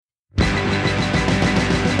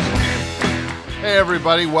Hey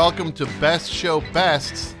everybody, welcome to Best Show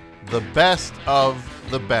Bests, the best of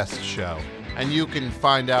the best show. And you can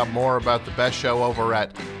find out more about the best show over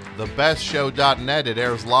at thebestshow.net. It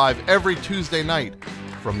airs live every Tuesday night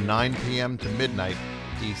from 9 p.m. to midnight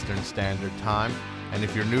Eastern Standard Time. And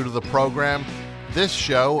if you're new to the program, this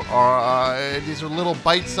show these are little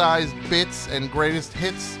bite-sized bits and greatest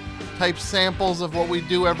hits type samples of what we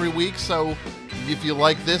do every week. So if you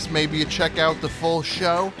like this, maybe you check out the full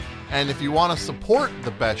show. And if you want to support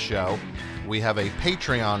the best show, we have a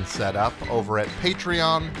Patreon set up over at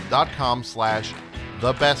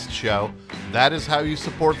patreon.com/thebestshow. That is how you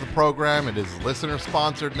support the program. It is listener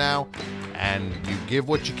sponsored now, and you give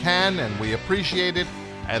what you can, and we appreciate it.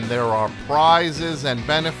 And there are prizes and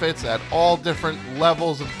benefits at all different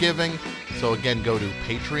levels of giving. So again, go to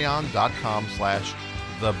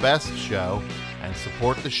patreon.com/thebestshow and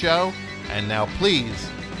support the show. And now please,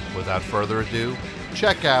 without further ado,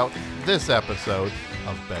 check out this episode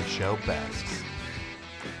of Best Show Bests.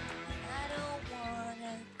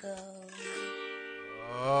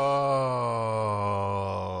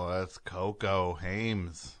 Oh, that's Coco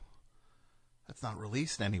Hames. That's not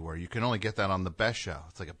released anywhere. You can only get that on the Best Show.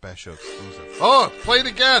 It's like a Best Show exclusive. Oh, it's played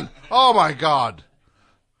again. Oh my God.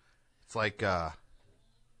 It's like, I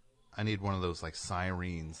need one of those like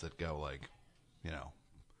sirens that go like,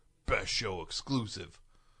 Best Show exclusive.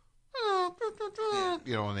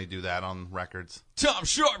 You know when they do that on records. Tom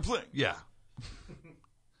Sharp playing. Yeah.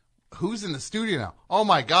 Who's in the studio now? Oh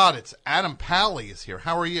my God, it's Adam Pally is here.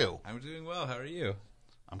 How are you? I'm doing well. How are you?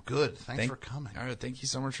 I'm good. Thanks for coming. All right, thank you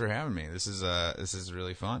so much for having me. This is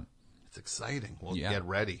really fun. It's exciting. We'll get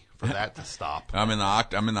ready for that to stop. I'm in the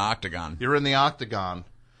octagon. You're in the octagon.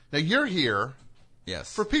 Now you're here.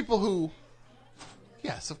 Yes. For people who,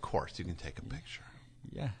 yes, of course you can take a picture.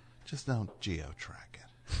 Yeah. Just don't geo-track it.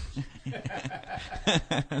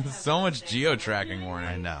 So much geo-tracking warning.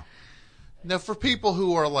 I know. Now, for people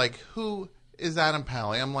who are like, who is Adam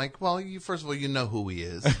Pally? I'm like, well, first of all, you know who he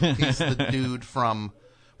is. He's the dude from,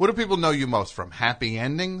 what do people know you most from? Happy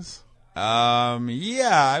Endings? Yeah,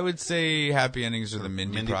 I would say Happy Endings or the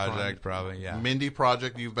Mindy Project, probably, yeah. Mindy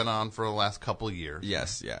Project you've been on for the last couple of years.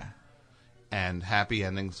 Yes, yeah. And Happy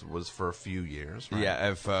Endings was for a few years, right?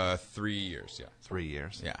 Yeah, 3 years, yeah. 3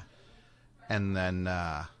 years. Yeah. And then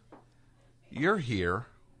you're here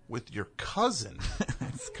with your cousin.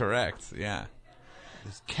 That's correct, yeah.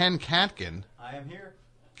 It's Ken Katkin. I am here.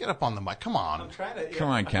 Get up on the mic. Come on. I'm trying to. Come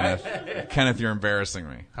on, Kenneth. Kenneth, you're embarrassing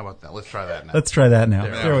me. How about that? Let's try that now. Let's try that now.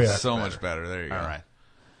 There we are. So much better. There you go. All right.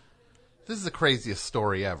 This is the craziest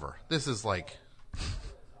story ever. This is like,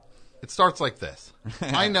 it starts like this.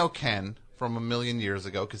 I know Ken from a million years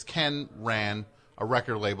ago because Ken ran a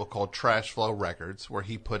record label called Trash Flow Records, where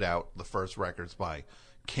he put out the first records by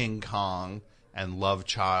King Kong and Love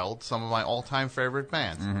Child, some of my all-time favorite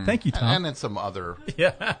bands. Mm-hmm. Thank you, Tom. And then some other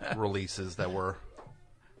releases that were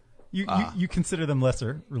you consider them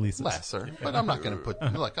lesser releases. lesser. But I'm not going to put,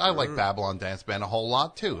 look, I like Babylon Dance Band a whole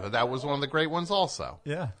lot, too. That was one of the great ones also.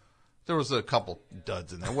 Yeah. There was a couple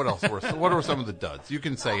duds in there. What else? What were some of the duds? You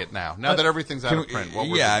can say it now. Now that everything's out of print. What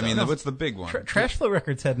were the duds? What's the big one? Trash Flow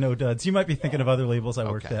Records had no duds. You might be thinking of other labels I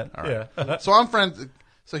worked at. All right. Yeah. So I'm friends.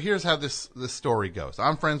 So here's how this story goes.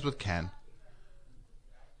 I'm friends with Ken,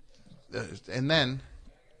 and then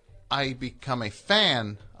I become a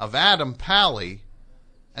fan of Adam Pally,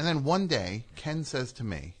 and then one day Ken says to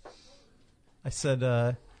me, I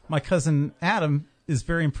said, my cousin Adam is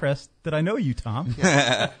very impressed that I know you, Tom.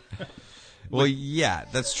 Yeah. Well, yeah,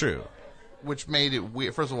 that's true. Which made it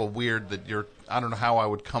weird. First of all, weird that I don't know how I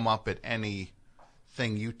would come up at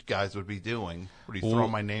anything you guys would be doing. Would you throw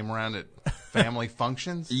my name around at family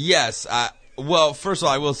functions? Yes. Well, first of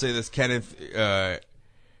all, I will say this: Kenneth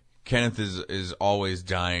is always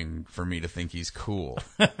dying for me to think he's cool.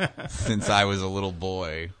 Since I was a little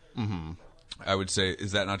boy, I would say,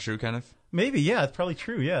 is that not true, Kenneth? Maybe, yeah, it's probably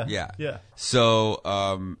true. Yeah. Yeah. So,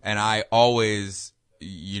 and I always,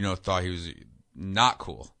 thought he was not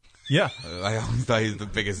cool. Yeah. I always thought he was the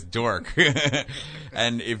biggest dork.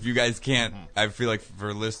 And if you guys can't, I feel like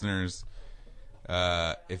for listeners,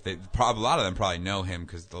 if a lot of them probably know him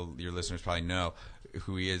because your listeners probably know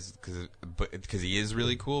who he is because he is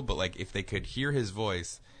really cool. But like if they could hear his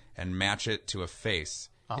voice and match it to a face,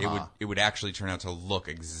 it would actually turn out to look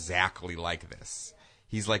exactly like this.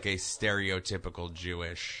 He's like a stereotypical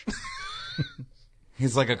Jewish.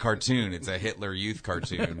 He's like a cartoon. It's a Hitler Youth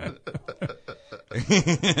cartoon.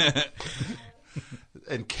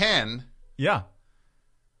 And Ken, yeah.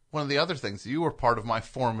 One of the other things, you were part of my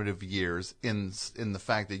formative years in the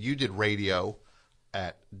fact that you did radio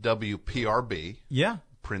at WPRB, yeah,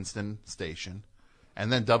 Princeton station,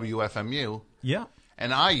 and then WFMU. Yeah.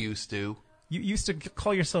 And I used to You used to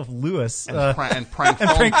call yourself Lewis. and prank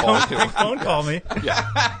phone call me. Yeah.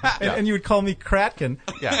 And you would call me Katkin.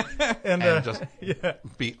 Yeah. And, just yeah.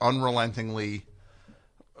 be unrelentingly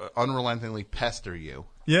pester you.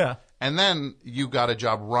 Yeah. And then you got a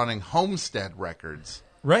job running Homestead Records.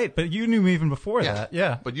 Right, but you knew me even before that.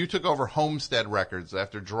 Yeah. But you took over Homestead Records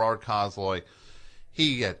after Gerard Cosloy.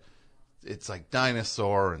 It's like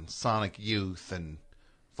Dinosaur and Sonic Youth and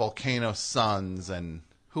Volcano Suns and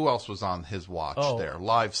who else was on his watch there?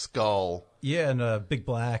 Live Skull. Yeah, and Big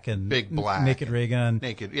Black and Naked Ray Gun.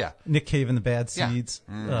 Yeah. Nick Cave and the Bad Seeds.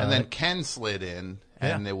 Yeah. And then Ken slid in,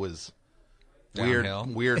 and it was Downhill.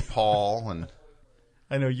 Weird Paul and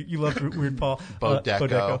I know you love Weird Paul.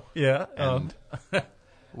 Bodeco. Yeah. And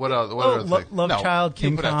what other things? Love Child,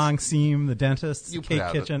 King Kong, Seam, The Dentist, Cake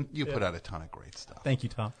Kitchen. You put out a ton of great stuff. Thank you,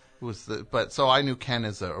 Tom. So I knew Ken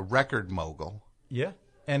as a record mogul. Yeah.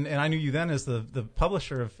 And I knew you then as the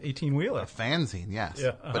publisher of 18 Wheeler. A fanzine, yes.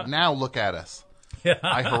 Yeah. But now look at us. Yeah.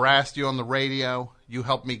 I harassed you on the radio. You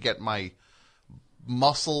helped me get my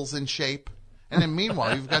muscles in shape. And then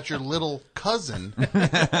meanwhile, you've got your little cousin.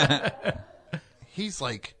 He's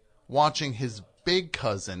like watching his big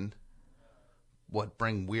cousin,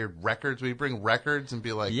 bring weird records? Would he bring records and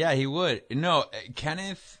be like... Yeah, he would. No,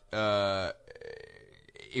 Kenneth...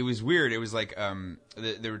 it was weird. It was like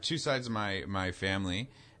there were two sides of my family,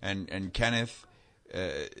 and Kenneth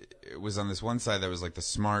was on this one side that was like the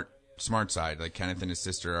smart side. Like Kenneth and his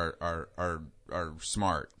sister are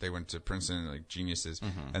smart. They went to Princeton, like geniuses.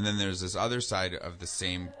 Mm-hmm. And then there's this other side of the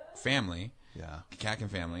same family, Katkin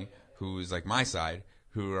family, who is like my side,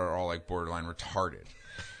 who are all like borderline retarded.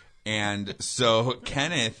 And so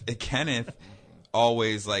Kenneth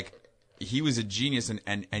always like. He was a genius,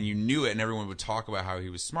 and you knew it, and everyone would talk about how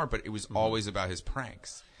he was smart, but it was always about his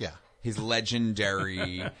pranks. Yeah. His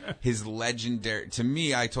legendary, to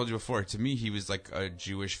me, I told you before, to me, he was like a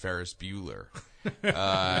Jewish Ferris Bueller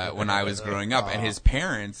when I was growing up. And his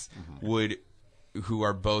parents who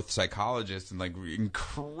are both psychologists and like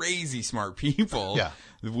crazy smart people,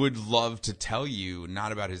 would love to tell you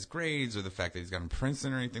not about his grades or the fact that he's gone to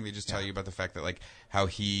Princeton or anything. They just tell you about the fact that like how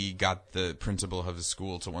he got the principal of his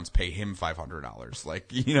school to once pay him $500.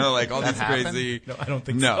 Like, you know, like all these crazy. No, I don't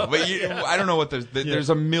think so. No, but I don't know what there's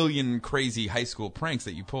a million crazy high school pranks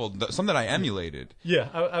that you pulled. Some that I emulated. Yeah,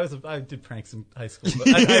 I did pranks in high school, but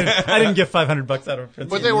I didn't get $500 out of Princeton.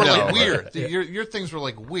 But they were like weird. Your things were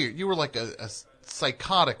like weird. You were like a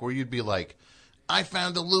psychotic where you'd be like, I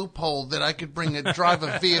found a loophole that I could drive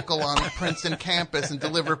a vehicle on the Princeton campus and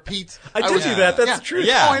deliver pizza. I told you that. That's true.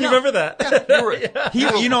 Yeah. Oh, you remember that?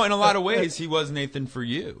 Yeah. You know, in a lot of ways, he was Nathan for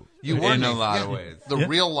you. You were in a lot of ways. The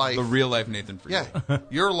real life Nathan for you. Yeah.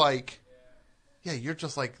 You're like, you're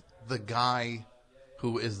just like the guy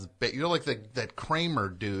who is, you're like that Kramer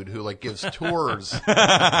dude who like gives tours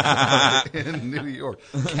in New York.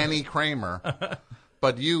 Kenny Kramer.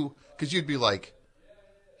 But because you'd be like,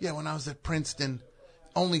 yeah, when I was at Princeton,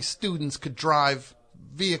 only students could drive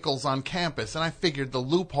vehicles on campus, and I figured the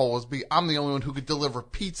loophole was I'm the only one who could deliver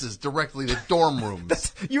pizzas directly to dorm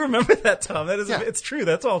rooms. You remember that, Tom? That is, it's true.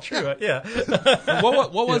 That's all true. Yeah.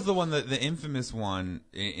 What was the one the infamous one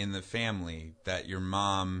in the family that your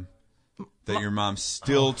mom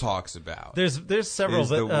still talks about? There's several.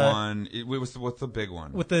 The one. What's the big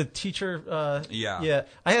one? With the teacher. Yeah.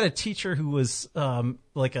 I had a teacher who was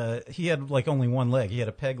he had like only one leg. He had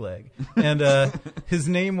a peg leg, and his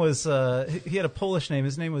name was he had a Polish name.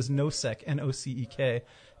 His name was Nosek, Nocek,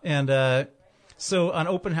 and so on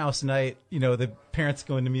open house night, you know, the parents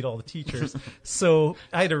go in to meet all the teachers. So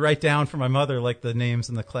I had to write down for my mother like the names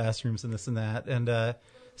in the classrooms and this and that, and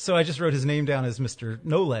so I just wrote his name down as Mr.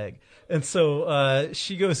 No Leg. And so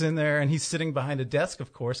she goes in there, and he's sitting behind a desk,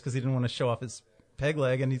 of course, because he didn't want to show off his peg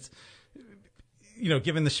leg. And he's, you know,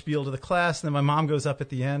 giving the spiel to the class. And then my mom goes up at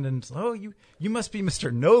the end and, oh, you must be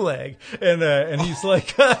Mr. No Leg. And he's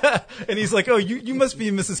like, oh, you must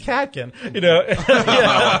be Mrs. Katkin. You know,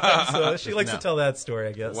 so she likes to tell that story,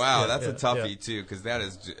 I guess. Wow, that's a toughie too, because that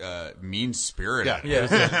is mean spirited. Yeah,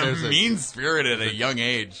 there's mean spirited at a young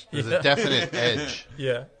age. There's a definite edge.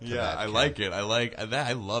 Yeah, I like it. I like that.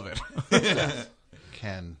 I love it.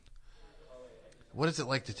 Ken, what is it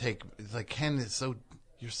like to take? It's like Ken is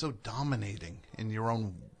you're so dominating in your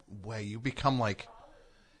own way. You become like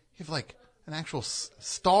you have like an actual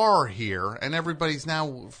star here, and everybody's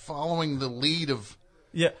now following the lead of.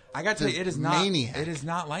 Yeah, I got to tell you, maniac. It is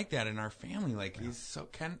not like that in our family. Like you're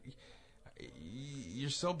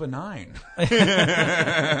so benign. You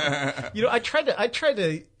know, I tried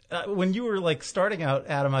to when you were like starting out,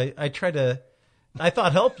 Adam, I tried to I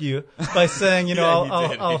thought help you by saying, you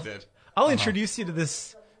know, he did. I'll introduce you to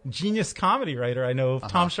this genius comedy writer I know,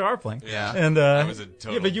 Tom Scharpling. Yeah. And I was a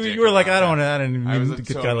total but dick you were like, about I didn't I was mean a a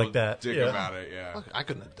good guy total like that. dick Yeah. about it. Yeah. Look, I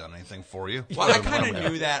couldn't have done anything for you. Well, I kind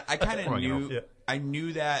of knew that. I kind of Well, you know, knew. yeah. I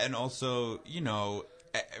knew that, and also, you know,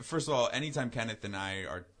 first of all, anytime Kenneth and I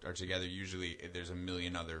are together, usually there's a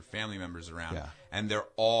million other family members around, and they're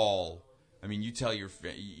all. I mean, you tell you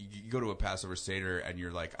go to a Passover Seder, and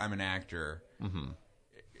you're like, I'm an actor.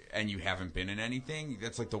 And you haven't been in anything,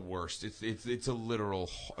 that's like the worst. It's a literal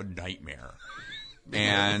nightmare.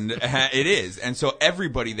 And it is. And so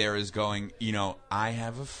everybody there is going, you know, I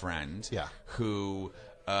have a friend who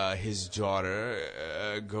his daughter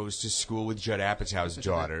goes to school with Judd Apatow's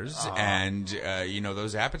daughters, and you know,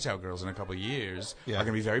 those Apatow girls in a couple of years are going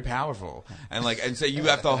to be very powerful. And so you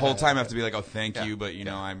have the whole time have to be like, oh, thank you, but you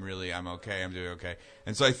know, I'm okay, I'm doing okay.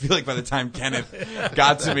 And so I feel like by the time Kenneth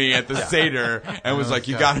got to me at the Seder and was like,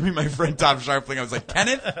 you got to be my friend Tom Scharpling, I was like,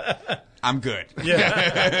 Kenneth, I'm good.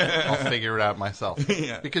 I'll figure it out myself.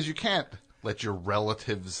 Because you can't let your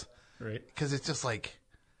relatives, because it's just like,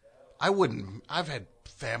 I've had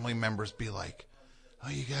family members be like, oh,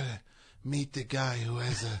 you gotta meet the guy who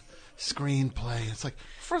has a screenplay. It's like,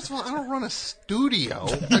 first of all, I don't run a studio.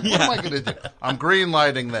 Like, what am I gonna do? I'm green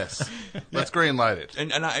lighting this. Let's green light it.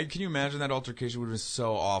 And can you imagine that altercation would have been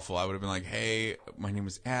so awful? I would have been like, hey, my name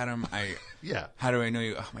is Adam. How do I know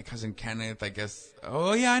you? Oh, my cousin Kenneth, I guess.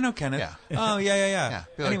 Oh, yeah, I know Kenneth. Oh, yeah.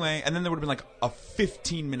 Anyway, and then there would have been like a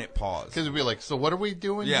 15-minute pause. Because it'd be like, so what are we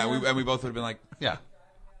doing here? And we both would have been like,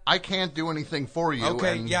 I can't do anything for you.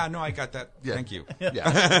 Okay, and, no, I got that. Thank you.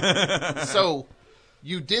 So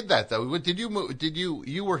you did that though. Did you move?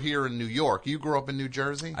 You were here in New York? You grew up in New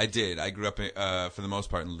Jersey? I did. I grew up for the most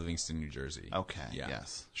part in Livingston, New Jersey. Okay. Yeah.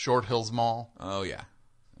 Yes. Short Hills Mall. Oh yeah.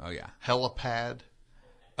 Helipad.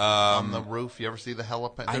 On the roof. You ever see the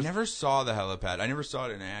helipad? I never saw the helipad. I never saw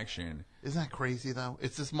it in action. Isn't that crazy though?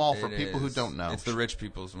 It's this mall for people who don't know. It's the rich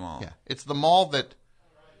people's mall. Yeah. It's the mall that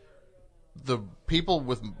the people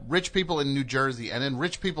with rich people in New Jersey and then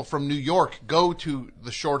rich people from New York go to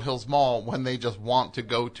the Short Hills Mall when they just want to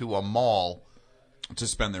go to a mall to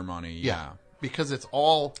spend their money. Yeah. Because it's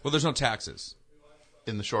all there's no taxes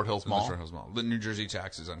in the Short Hills Mall. The Short Hills Mall. The New Jersey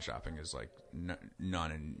taxes on shopping is like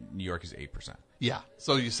none, and New York is 8%. Yeah.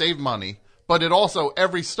 So you save money, but it also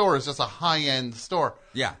every store is just a high-end store.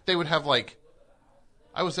 Yeah. They would have like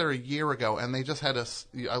I was there a year ago, and they just had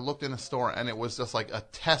I looked in a store, and it was just like a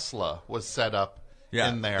Tesla was set up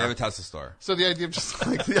in there. They have a Tesla store. So the idea of just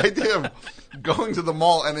like the idea of going to the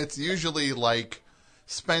mall, and it's usually like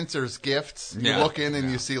Spencer's Gifts. You look in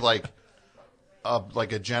and you see like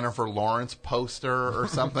a Jennifer Lawrence poster or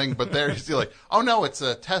something, but there you see like, oh no, it's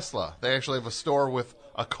a Tesla. They actually have a store with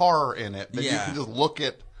a car in it that you can just look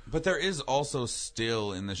at. But there is also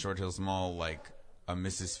still in the Short Hills Mall like a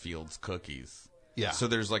Mrs. Fields Cookies. Yeah. So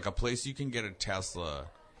there's like a place you can get a Tesla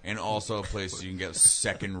and also a place you can get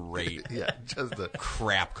second-rate just the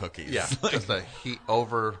crap cookies. Yeah, like, just a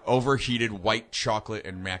overheated white chocolate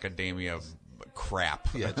and macadamia crap.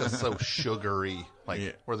 Yeah, just so sugary.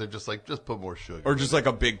 Where they're just like, just put more sugar. Or just like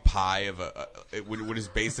a big pie of what is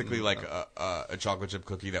basically like a chocolate chip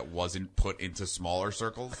cookie that wasn't put into smaller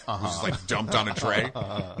circles. It was just like dumped on a tray.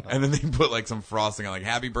 And then they put like some frosting on, like,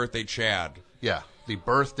 happy birthday, Chad. Yeah, the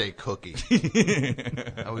birthday cookie.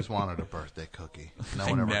 I always wanted a birthday cookie. No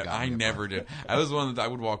one ever got me. I never did. I was one that I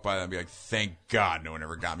would walk by that and be like, thank God no one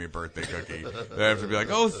ever got me a birthday cookie. I have to be like,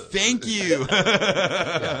 oh, thank you.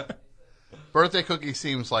 Yeah. Birthday cookie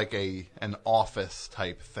seems like an office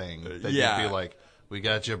type thing. That you'd be like, we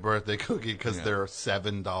got you a birthday cookie because they're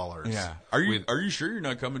 $7. Yeah. Are you sure you're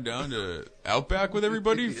not coming down to Outback with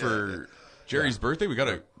everybody for Jerry's birthday? We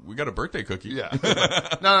got a birthday cookie. Yeah.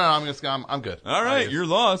 No, I'm good. All right, you're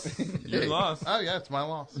lost. You're lost. Oh yeah, it's my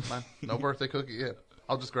loss. No birthday cookie yet.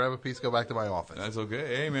 I'll just grab a piece, go back to my office. That's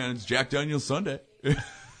okay. Hey man, it's Jack Daniel's Sunday. At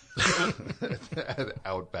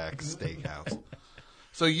Outback Steakhouse.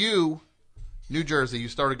 So New Jersey, you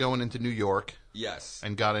started going into New York. Yes.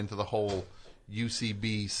 And got into the whole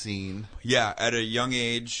UCB scene. Yeah, at a young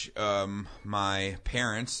age, my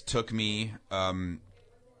parents took me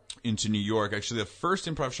into New York. Actually, the first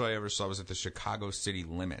improv show I ever saw was at the Chicago City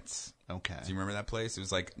Limits. Okay. Do you remember that place? It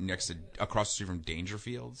was like across the street from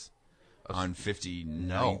Dangerfields on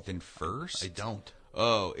 59th and 1st. I don't.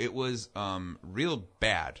 Oh, it was real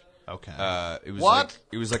bad. Okay. It was what?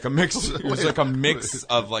 It was like a mix. It was like a mix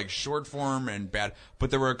of like short form and bad.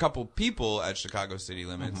 But there were a couple people at Chicago City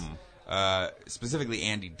Limits, specifically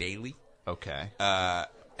Andy Daly. Okay.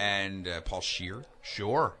 and Paul Scheer.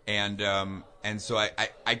 Sure. And so I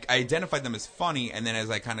identified them as funny, and then as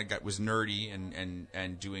I kind of was nerdy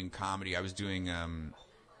and doing comedy, I was doing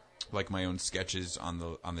like my own sketches on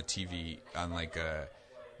the TV on like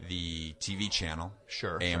the TV channel,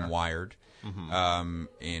 AM Wired,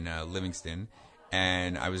 in Livingston,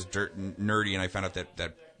 and I was nerdy, and I found out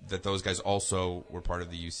that those guys also were part of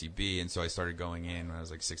the UCB, and so I started going in when I was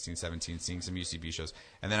like 16, 17, seeing some UCB shows,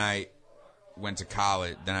 and then I went to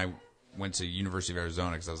college. Then I went to University of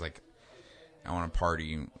Arizona because I was like, I want to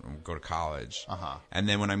party and go to college. And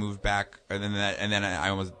then when I moved back, and then I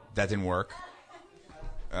almost that didn't work.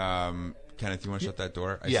 Kenneth, you want to shut that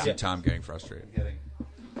door? I see Tom getting frustrated.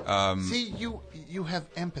 See, you have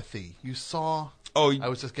empathy. You saw. Oh, I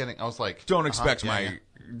was like, don't expect my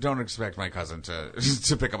cousin to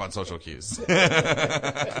to pick up on social cues.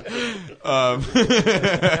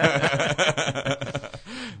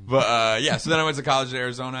 But so then I went to college in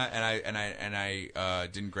Arizona, and I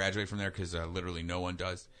didn't graduate from there because literally no one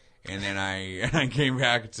does. And then I came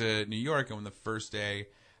back to New York, and when the first day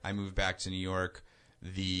I moved back to New York,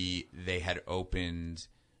 they had opened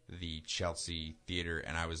the Chelsea Theater,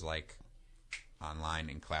 and I was like online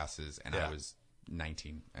in classes, and I was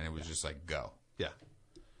 19, and it was just like go. Yeah.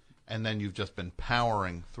 And then you've just been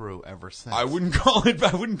powering through ever since. I wouldn't call it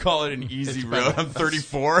an easy road. I'm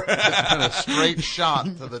 34. It's been a straight shot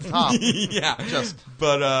to the top. Yeah.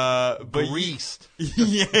 But greased.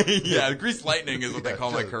 Yeah. Greased lightning is what they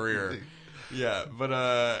call my career. Yeah. But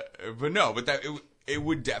that it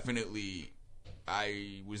would definitely.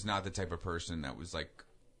 I was not the type of person that was like,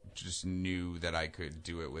 just knew that I could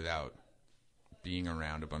do it without being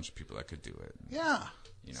around a bunch of people that could do it. Yeah.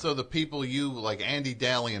 You know. So the people like Andy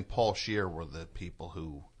Daly and Paul Scheer were the people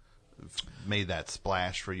who made that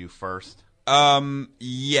splash for you first?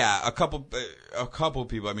 Yeah, a couple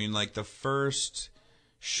people. I mean, like the first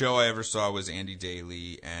show I ever saw was Andy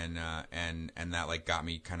Daly, and that like got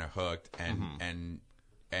me kind of hooked, and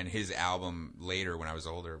his album later when I was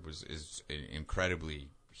older is incredibly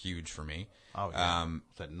huge for me. Oh yeah.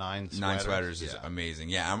 That Nine Sweaters is amazing.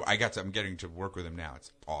 Yeah, I'm getting to work with him now.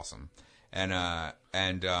 It's awesome. And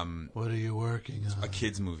what are you working on? A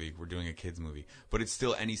kids movie. We're doing a kids movie, but it's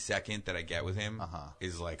still any second that I get with him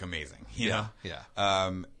is like amazing. You know? Yeah.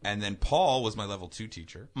 And then Paul was my level 2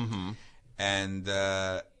 teacher. And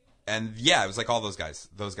yeah, it was like all those guys,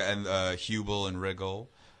 and Hubel and Riggle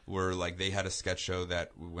were like, they had a sketch show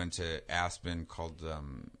that we went to Aspen called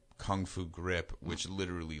Kung Fu Grip, which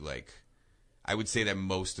literally like. I would say that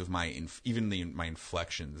most of my my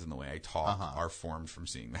inflections in the way I talk are formed from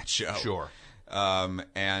seeing that show. Sure. Isn't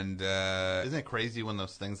it crazy when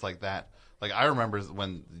those things like that? Like I remember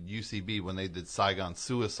when UCB when they did Saigon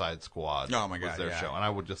Suicide Squad. Oh my God, was their show, and I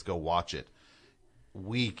would just go watch it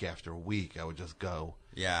week after week. I would just go.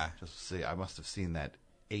 Yeah. Just see. I must have seen that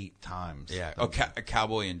 8 times. Yeah. Oh,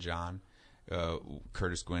 Cowboy and John,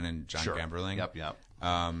 Curtis Gwynn and John Gamberling. Yep.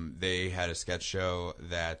 They had a sketch show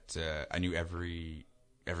that I knew every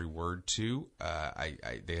word to.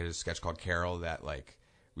 They had a sketch called Carol that like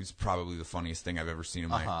was probably the funniest thing I've ever seen in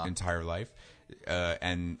my entire life.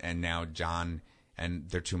 And now John and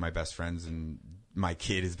they're two of my best friends, and my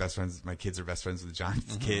kid is best friends. My kids are best friends with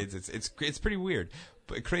John's kids. It's pretty weird,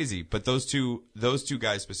 but crazy. But those two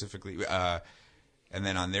guys specifically, and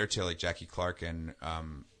then on their tail like Jackie Clark and.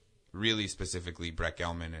 Really specifically, Brett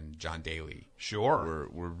Gelman and John Daly were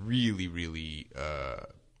really, really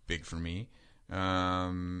big for me.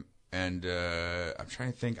 And I'm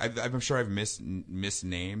trying to think. I'm sure I've missed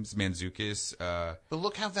names. Manzukis. But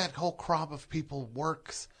look how that whole crop of people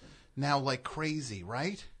works now like crazy,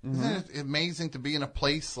 right? Isn't it amazing to be in a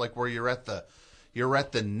place like where you're at the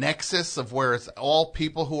nexus of where it's all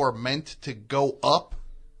people who are meant to go up?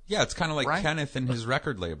 Yeah, it's kind of like Kenneth and his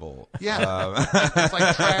record label. Yeah, it's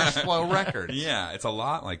like Trash Flow Records. Yeah, it's a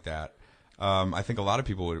lot like that. I think a lot of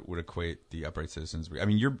people would equate the Upright Citizens. I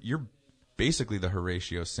mean, you're basically the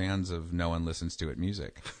Horatio Sands of no one listens to it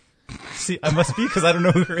music. See, I must be because I don't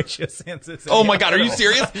know who Horatio Sands is. Oh my God, are you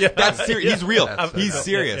serious? Yeah. That's serious. He's real. He's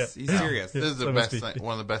serious. serious. He's serious. This is the best thing.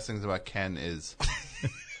 One of the best things about Ken is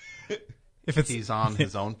he's on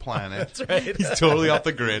his own planet. That's right. He's totally off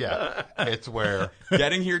the grid. Yeah, it's where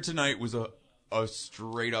getting here tonight was a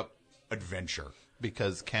straight up adventure.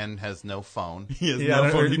 Because Ken has no phone. He has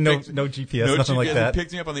no phone. No GPS, nothing like that. He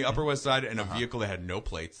picked me up on the Upper West Side in a vehicle that had no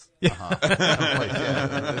plates. This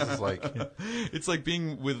is like it's like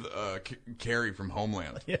being with Carrie from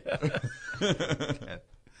Homeland. Yeah.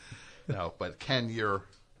 No, but Ken,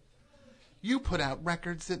 you put out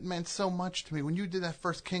records that meant so much to me. When you did that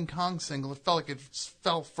first King Kong single, it felt like it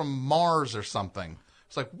fell from Mars or something.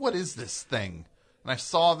 It's like, what is this thing? and I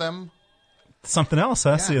saw them. Something else,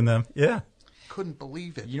 huh? Seeing them. Yeah. Couldn't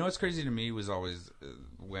believe it. You know what's crazy to me was always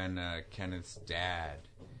when Kenneth's dad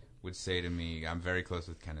would say to me, I'm very close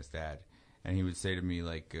with Kenneth's dad, and he would say to me,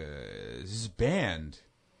 like, this band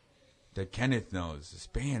that Kenneth knows,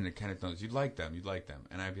 you'd like them.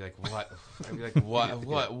 And I'd be like, what? I'd be like,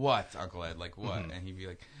 what, Uncle Ed? Like, what? And he'd be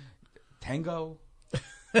like, Tango?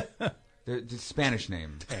 The Spanish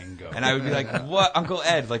name. Tango. And I would be like, what, Uncle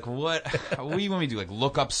Ed? Like, what do you want me to do? Like,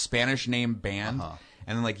 look up Spanish name band?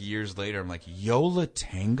 And then, like, years later, I'm like, Yola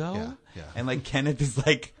Tango? Yeah. And, like, Kenneth is,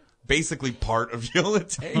 like, basically part of Yola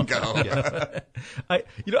Tango. I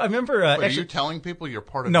remember. Wait, actually, are you telling people you're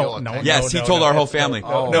part of No, Yola no, Tango? Yes, he told our whole family. He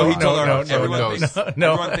told our no, everyone thinks,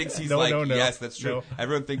 no. everyone thinks he's like, no. yes, that's true. No.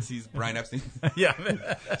 Everyone thinks he's Brian Epstein. Yeah.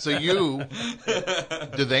 So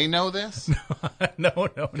do they know this? No,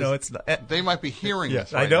 it's not. They might be hearing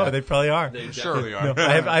this right I know now. they probably are. They Sure. definitely are. No,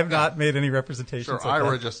 I have not made any representations. Sure, like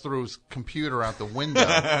Ira that. just threw his computer out the window.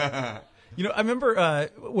 I remember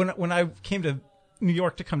when I came to New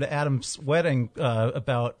York to come to Adam's wedding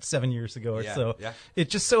about 7 years ago or so. Yeah. It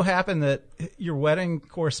just so happened that your wedding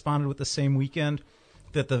corresponded with the same weekend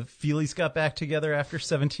that the Feelies got back together after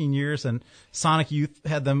 17 years, and Sonic Youth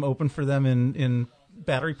had them open for them in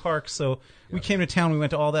Battery Park. So we came to town. We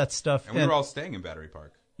went to all that stuff, And we were all staying in Battery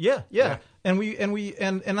Park. Yeah. And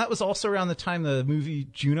that was also around the time the movie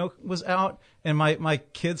Juno was out, and my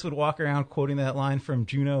kids would walk around quoting that line from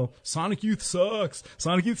Juno, Sonic Youth sucks,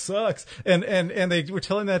 and they were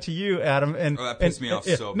telling that to you, Adam, and that pissed me off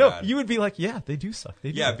so no, bad. you would be like, yeah, they do suck,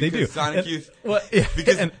 they do, Yeah, they because do. Sonic Youth. Well, yeah,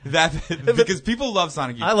 Because people love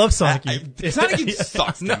Sonic Youth. I love Sonic Youth. Sonic Youth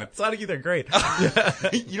sucks. No, Damn it. Sonic Youth are great.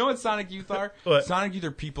 You know what Sonic Youth are? What? Sonic Youth are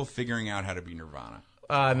people figuring out how to be Nirvana.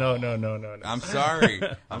 No. I'm sorry.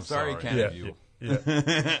 I'm sorry, Ken. Yeah, Of you.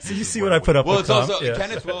 yeah. So you see what I put up Well, with, it's also Tom? Yeah.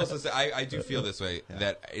 Kenneth will also say I do feel this way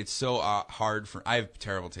that it's so hard for. I have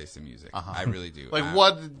terrible taste in music. I really do. Like,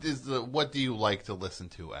 what do you like to listen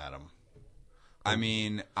to, Adam? I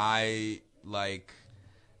mean, I like.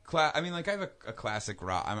 I have a classic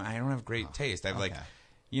rock. I don't have great taste. I have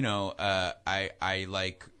I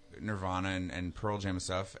like Nirvana and Pearl Jam and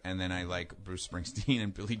stuff, and then I like Bruce Springsteen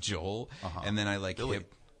and Billy Joel, and then I like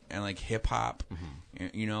hip hop,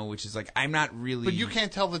 which is like I'm not really. But you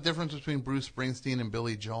can't tell the difference between Bruce Springsteen and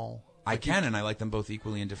Billy Joel. I can, and I like them both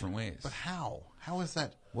equally in different ways. But how? How is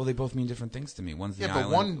that? Well, they both mean different things to me. One's the Yeah, but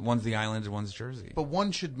island, one's the island, and one's Jersey. But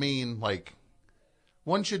one should mean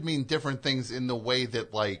different things in the way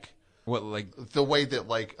that What like the way that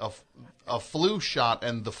a flu shot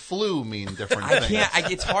and the flu mean different I things.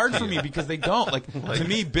 can't. It's hard for me because they don't like to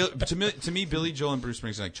me. To me, Billy Joel and Bruce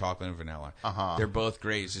Springsteen are like chocolate and vanilla. They're both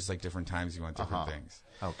great. It's just like different times you want different things.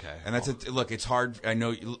 Okay, and that's it. Look, it's hard. I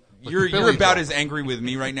know Billy you're about Joel. as angry with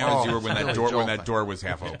me right now as you were when that Billy Joel door was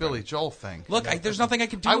half thing. open. Billy Joel thing. Look, there's nothing I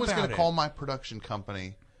can do. I was going to call my production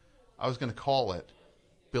company. I was going to call it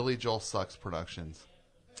Billy Joel Sucks Productions.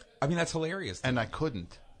 I mean, that's hilarious. And I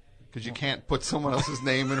couldn't. Because you can't put someone else's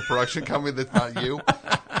name in a production company that's not you.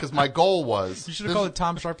 Because my goal was... You should have called it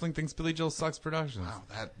Tom Sharpling Thinks Billy Joel Sucks Productions.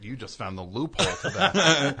 Wow, you just found the loophole to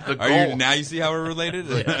that. Now you see how we're related?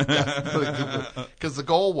 Because the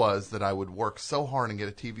goal was that I would work so hard and get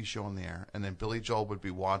a TV show on the air, and then Billy Joel would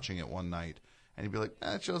be watching it one night, and he'd be like,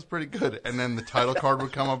 that show's pretty good. And then the title card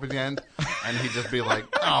would come up at the end, and he'd just be like,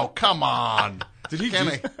 oh, come on. Did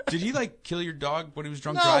he like kill your dog when he was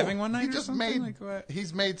drunk No, driving one night? he or just something? made. Like,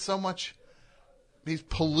 he's made so much. He's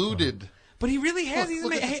polluted. But he really has.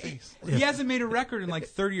 Look at his face. He hasn't made a record in like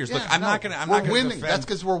 30 years. Yeah, Look, I'm no, not gonna. we're not gonna winning. Defend, That's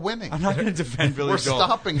because we're winning. I'm not going to defend Billy We're Joel.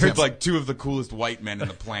 stopping It's him. like two of the coolest white men in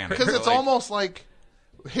the planet. Because it's Like, almost like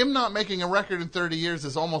him not making a record in 30 years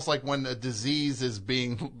is almost like when a disease is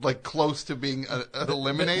being like close to being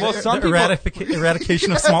eliminated. Well, some The people.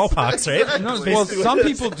 eradication of smallpox, right? exactly. No, well, some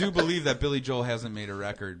people do believe that Billy Joel hasn't made a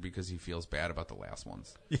record because he feels bad about the last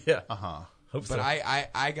ones. Yeah. But Hope so.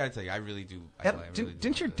 I gotta tell you, I really do. Adam,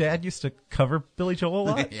 didn't your dad used to cover Billy Joel a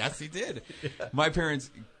lot? Yes, he did. My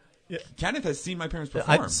parents. Kenneth has seen my parents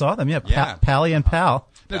perform. I saw them. Yeah, Yeah. Pally and Pal.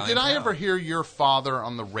 Now, did I ever hear your father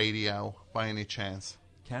on the radio by any chance?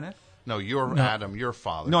 Kenneth? No, Adam, your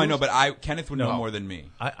father. No, I know, but Kenneth would know more than me.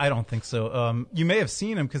 I don't think so. You may have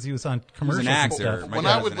seen him because he was on commercials. an and actor. stuff. My When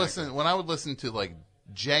dad I was would an listen, when I would listen to like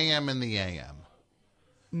JM in the AM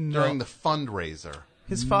during the fundraiser.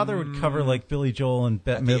 His father would cover like Billy Joel and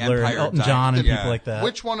Bette the Midler and Empire Elton Diet- John and Yeah. people like that.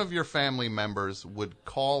 Which one of your family members would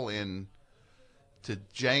call in to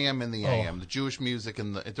JM in the AM, the Jewish music,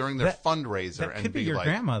 during their fundraiser, that and could be your like,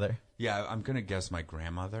 grandmother. Yeah, I'm gonna guess my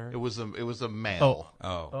grandmother. It was a male.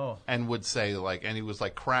 Oh. And would say like, and he was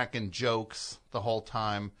like cracking jokes the whole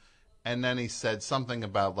time, and then he said something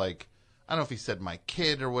about like, I don't know if he said my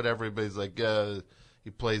kid or whatever, but he's like, he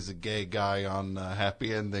plays a gay guy on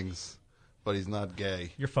Happy Endings, but he's not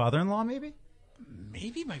gay. Your father-in-law, maybe?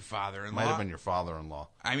 Maybe my father-in-law. Might have been your father-in-law.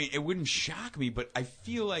 I mean, it wouldn't shock me, but I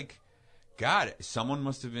feel like, God, someone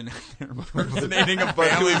must have been impersonating a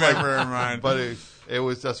family member of mine. But it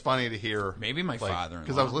was just funny to hear. Maybe my father-in-law.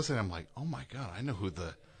 Because I was listening, I'm like, oh my God, I know who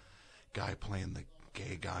the guy playing the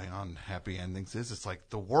gay guy on Happy Endings is. It's like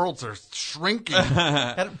the worlds are shrinking.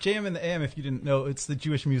 At JM in the AM, if you didn't know, it's the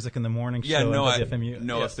Jewish music in the morning show. No, on WFMU.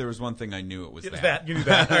 no. If there was one thing I knew, it was It was that. that. You knew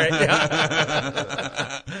that. All right.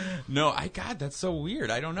 Yeah. No, God, that's so weird.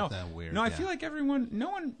 I don't know. That weird, No, I yeah. feel like I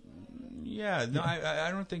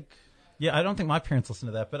don't think. Yeah, I don't think my parents listen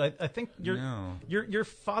to that, but I think your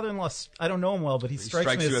father-in-law. I don't know him well, but he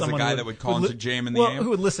strikes me you as as someone a guy who that would call into JM in the AM?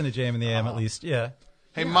 who would listen to JM in the AM at least. Yeah,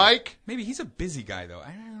 Hey, Mike. Maybe he's a busy guy though.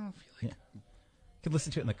 I don't feel like. could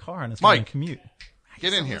listen to it in the car on his Mike. morning commute.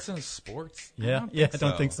 Get in here. Listen to sports. Yeah, I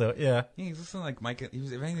don't think so. Yeah, He's listening like Mike. If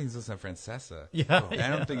anything, he's listening to Francesa. Yeah, I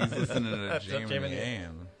don't think he's listening to JM in the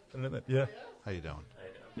AM. yeah. How you doing?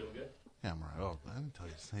 I'm doing good. Yeah, I'm all right. Oh, I didn't tell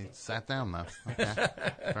you. He sat down, though. Okay.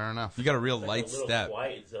 Fair enough. You got a real light A little step.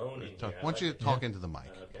 quiet zone in here. Why don't you talk into the mic,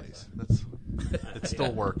 Okay. please? It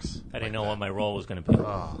still works. I didn't know what my role was going to be.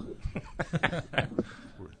 Oh.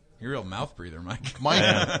 You're a real mouth breather, Mike.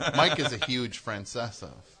 Mike is a huge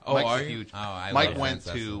Francesa. Oh, Mike's are a you? huge. Oh, I Mike love went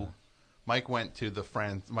Francesa. to. Mike went to the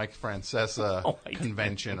Mike Francesa Oh, I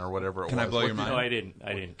convention or whatever it Can was. I blow your mind? No, I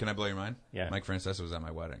didn't. Can I blow your mind? Yeah. Mike Francesa was at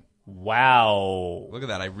my wedding. Wow. Look at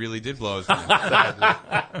that. I really did blow his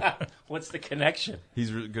mind. What's the connection?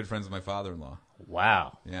 He's good friends with my father-in-law.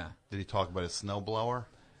 Wow. Yeah. Did he talk about his snowblower?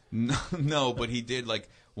 No, but he did like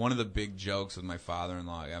one of the big jokes with my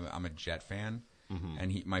father-in-law. I'm a Jet fan,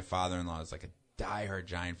 and my father-in-law is like a diehard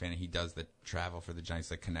Giant fan, and he does the travel for the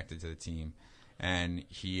Giants, like connected to the team. And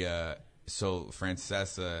he, so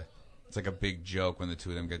Francesa, it's like a big joke when the two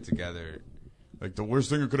of them get together. Like, the worst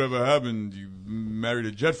thing that could ever happen, you married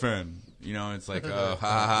a Jet fan. You know, and it's like, oh,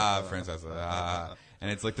 ha ha, Francesa, ha ha. And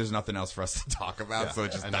it's like there's nothing else for us to talk about, so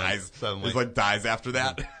it just I know, dies. suddenly. It's like dies after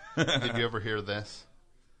that. Did you ever hear this?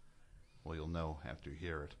 Well, you'll know after you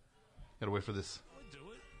hear it. Gotta wait for this.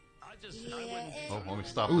 Oh, let me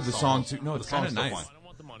stop. Ooh, the song too. No, it's kind of nice. I don't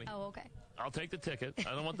want the money. Oh, okay. I'll take the ticket.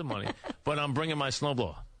 I don't want the money. But I'm bringing my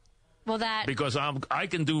snowblower. Well, that Because I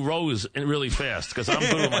can do rows really fast because I'm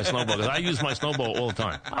good with my snowblower. Because I use my snowblower all the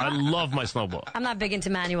time. I love my snowblower. I'm not big into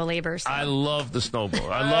manual labor. So. I love the snowblower.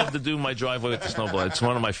 I love to do my driveway with the snowblower. It's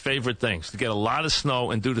one of my favorite things to get a lot of snow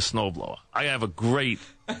and do the snowblower. I have a great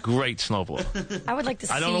snowblower. I would like to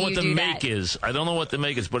see I don't know what you the do make that. is. I don't know what the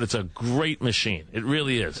make is, but it's a great machine. It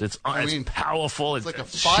really is. It's mean, powerful. it's like a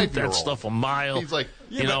shoot 5-year-old. that stuff a mile. He's like,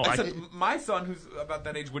 you know, I said, my son, who's about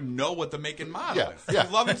that age, would know what the make and model Yeah, is. yeah.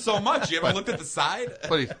 You love it so much. You ever looked at the side?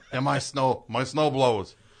 But my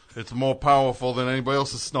snowblowers. It's more powerful than anybody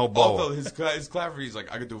else's snowblower. Also, his clever. He's like,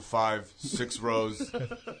 I could do 5-6 rows.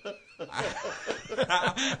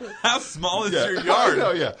 How small is your yard?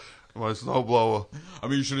 Oh, yeah. My snowblower. I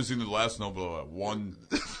mean, you should have seen the last snowblower.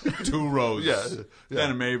 1-2 rows. Yeah.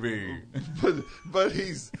 Then maybe. But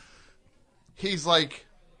he's like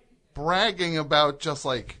bragging about just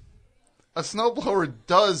like a snowblower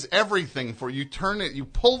does everything for you. Turn it, you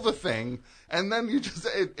pull the thing, and then you just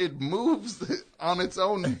it moves on its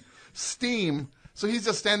own steam. So he's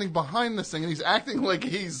just standing behind this thing, and he's acting like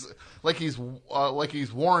he's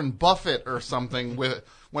Warren Buffett or something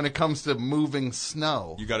when it comes to moving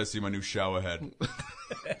snow. You got to see my new shower head.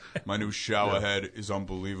 My new shower head is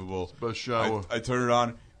unbelievable. Best shower. I turn it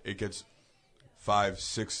on, it gets 5,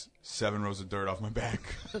 6, 7 rows of dirt off my back.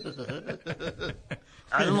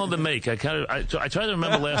 I don't know the make. I tried to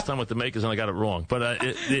remember last time what the make is, and I got it wrong. But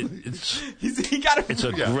it's He got it. it's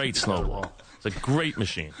a great snowball. It's a great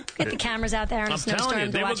machine. Get the cameras out there in a I'm telling you, snowstorm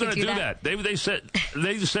to they were watch you going to do do that. that.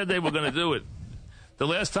 They said they were going to do it. The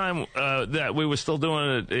last time that we were still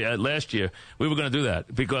doing it last year, we were going to do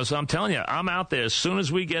that because I'm telling you, I'm out there as soon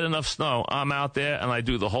as we get enough snow. I'm out there and I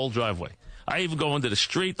do the whole driveway. I even go into the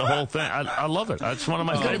street, the whole thing. I love it. That's one of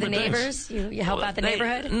my Go to favorite the things. neighbors. You help out the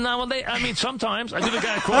neighborhood. No, well, I mean, sometimes I do. The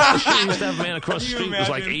guy across the street. I used to have a man across the Can you street who was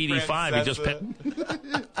like imagine 85. He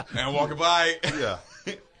just Man walking by. Yeah.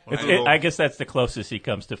 I guess that's the closest he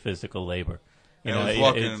comes to physical labor. You know,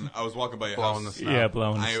 I was walking by your Blowing house. the snow. yeah,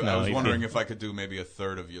 blowing the snow. I was He'd wondering be- if I could do maybe a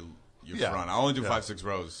third of your Yeah. front. I only do 5-6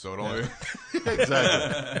 rows, so it only.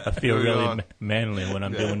 Exactly. I feel Moving really on. manly when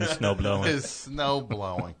I'm doing the snow blowing. His snow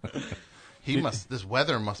blowing. This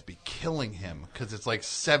weather must be killing him because it's like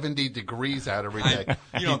 70 degrees out every day.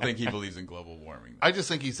 You don't think he believes in global warming? I just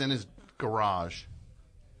think he's in his garage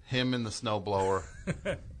him and the snowblower,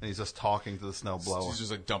 and he's just talking to the snowblower. He's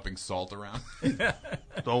just like dumping salt around.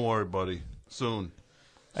 Don't worry, buddy. Soon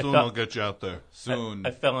felt- I'll get you out there. Soon.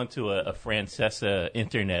 I fell into a Francesa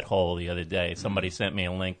internet hole the other day. Somebody sent me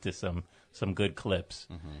a link to some good clips,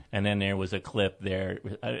 and then there was a clip there.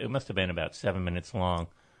 It must have been about 7 minutes long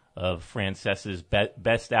of Francesa's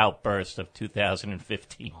best outburst of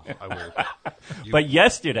 2015. I will. But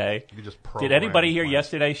yesterday, You just did program anybody hear plans.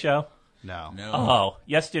 yesterday's show? No. No. Oh,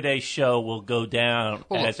 yesterday's show will go down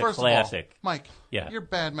Well, look, as a first classic. of all, Mike, Yeah. you're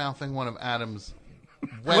bad-mouthing one of Adam's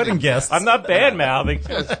Wedding guests. I'm not bad mouthing.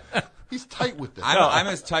 He's tight with this. I'm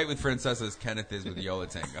as tight with Francesa as Kenneth is with Yola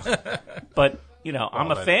Tango. But I'm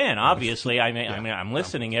a but- fan. Obviously, I mean, I'm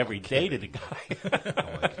listening every day to the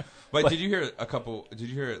guy. But did you hear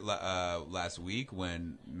it last week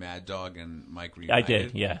when Mad Dog and Mike reunited? I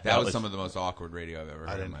did, yeah. That That was was- some of the most awkward radio I've ever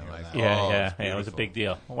heard in my hear life. that. Yeah, Oh, it was a beautiful. big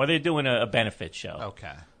deal. Well, they're doing a benefit show,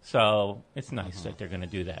 Okay. so it's nice that they're going to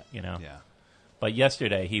do that. Yeah. But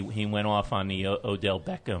yesterday he went off on the Odell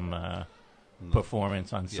Beckham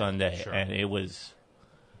performance on Sunday, sure. and it was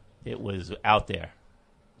out there.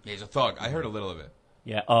 He's a thug. I heard a little of it.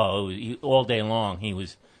 Yeah. Oh, all day long he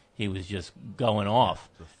was just going off.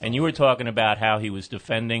 And you were talking about how he was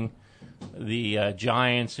defending the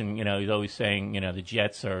Giants, and he's always saying the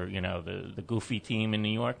Jets are the goofy team in New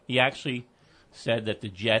York. He actually said that the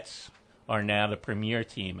Jets are now the premier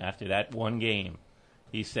team after that one game.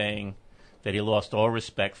 He's saying that he lost all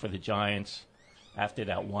respect for the Giants after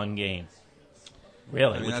that one game.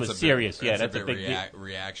 Really, I mean, which that's was a bit- serious. That's a big deal.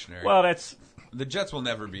 reactionary. Well, that's the Jets will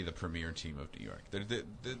never be the premier team of New York.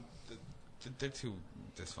 They're too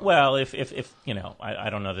dysfunctional. well, if I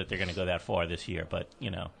don't know that they're going to go that far this year, but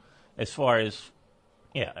as far as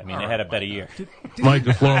they had a better year. Mike,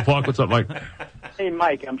 the Floral Park. What's up, Mike? Hey,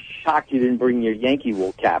 Mike, I'm shocked you didn't bring your Yankee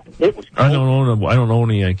wool cap. It was I cold. don't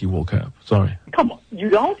own a Yankee wool cap. Sorry. Come on, you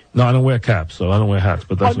don't? No, I don't wear caps, so I don't wear hats.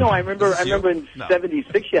 But Oh that's no, okay. I remember in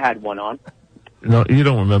 '76 you had one on. No, you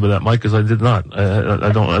don't remember that, Mike, because I did not.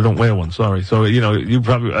 I don't wear one. Sorry. So you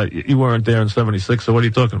probably you weren't there in '76. So what are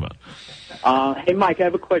you talking about? Hey, Mike, I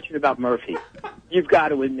have a question about Murphy. You've got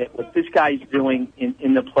to admit what this guy's doing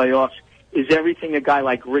in the playoffs is everything a guy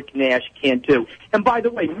like Rick Nash can't do. And by the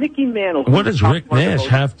way, Mickey Mantle. What does Rick Nash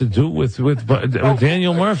have to do with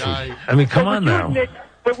Daniel Murphy? I mean, come on now.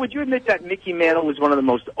 But would you admit that Mickey Mantle was one of the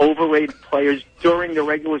most overrated players during the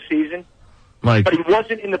regular season? Mike. But he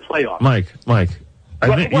wasn't in the playoffs. Mike.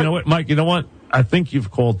 I think you know what, Mike. You know what? I think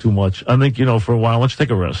you've called too much. I think for a while. Why don't you take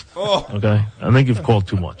a rest? Oh. Okay. I think you've called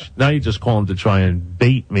too much. Now you're just calling to try and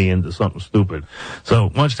bait me into something stupid. So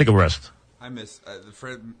why don't you take a rest? I miss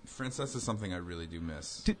Francesa is something I really do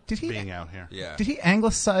miss. Did he Being out here. Yeah. Did he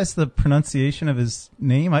anglicize the pronunciation of his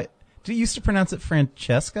name? Did he used to pronounce it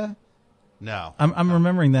Francesca? No. I'm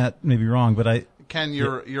remembering that maybe wrong, but Ken,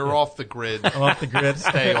 you're off the grid. off the grid.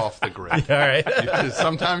 Stay off the grid. All right. Because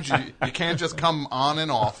sometimes you can't just come on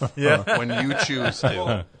and off when you choose to.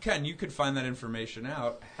 Well, Ken, you could find that information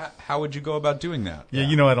out. How would you go about doing that? Yeah,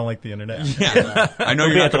 I don't like the internet. I know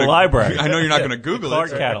Be you're not at the going to library. I know you're not going to Google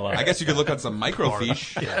Card it. catalog. I guess you could look on some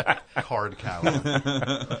microfiche. Card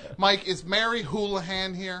catalog. Mike, is Mary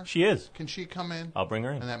Houlihan here? She is. Can she come in? I'll bring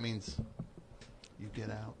her in. And that means you get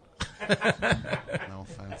out. No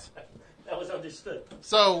offense. That was understood.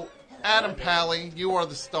 So, Adam Pally, you are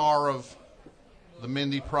the star of the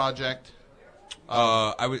Mindy Project.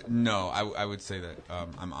 I would say that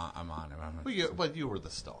I'm on it. But you were the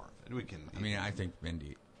star. We can. I mean, I think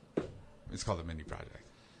Mindy. It's called the Mindy Project.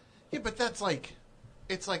 Yeah, but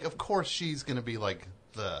it's like, of course she's going to be like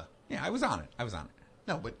the. Yeah, I was on it.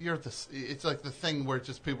 No, but you're the. It's like the thing where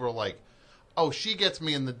just people are like, oh, she gets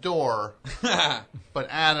me in the door, but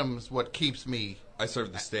Adam's what keeps me. I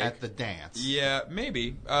served the steak at the dance. Yeah,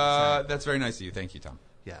 maybe. That's very nice of you. Thank you, Tom.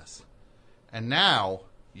 Yes. And now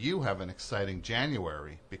you have an exciting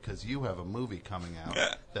January because you have a movie coming out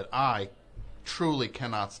that I truly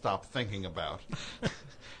cannot stop thinking about.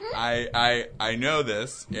 I know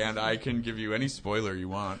this, and I can give you any spoiler you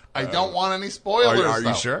want. I don't want any spoilers. Are you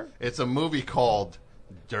though. sure? It's a movie called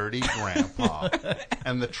Dirty Grandpa,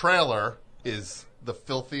 and the trailer is the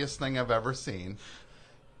filthiest thing I've ever seen.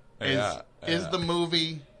 Is the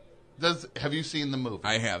movie? Have you seen the movie?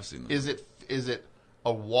 I have seen the movie. Is it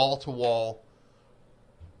a wall to wall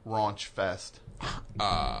raunch fest?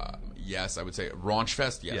 Yes, I would say raunch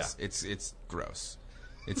fest. Yes, Yeah. it's gross.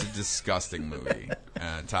 It's a disgusting movie.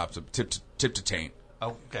 Tip to taint.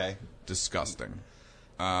 Okay. Disgusting.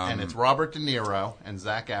 And it's Robert De Niro and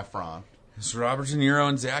Zac Efron. It's Robert De Niro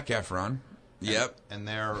and Zac Efron. Yep. And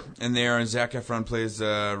they're And Zac Efron plays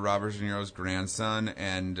Robert De Niro's grandson,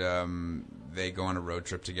 and they go on a road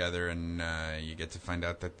trip together, and you get to find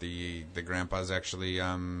out that the grandpa's actually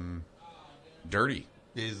dirty.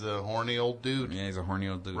 He's a horny old dude. Yeah, he's a horny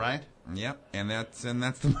old dude. Right? Yep, and that's the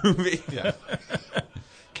movie. Yeah.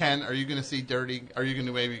 Ken, are you going to see Dirty? Are you going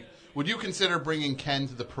to would you consider bringing Ken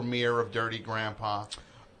to the premiere of Dirty Grandpa?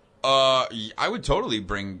 I would totally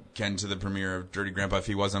bring Ken to the premiere of Dirty Grandpa if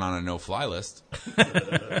he wasn't on a no-fly list.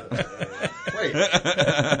 Wait.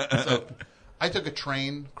 So, I took a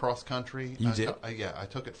train cross country. You did? I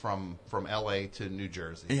took it from L.A. to New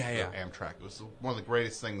Jersey. Yeah. Amtrak. It was one of the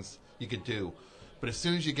greatest things you could do. But as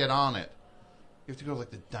soon as you get on it, you have to go to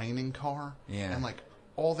like the dining car. Yeah. And like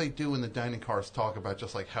all they do in the dining car is talk about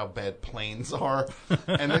just like how bad planes are.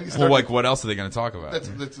 And then you start Well, like what else are they going to talk about?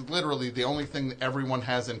 That's literally the only thing that everyone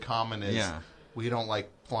has in common is we don't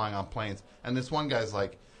like flying on planes. And this one guy's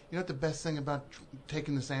like, you know what the best thing about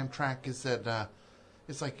taking this Amtrak is that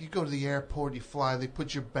it's like you go to the airport, you fly, they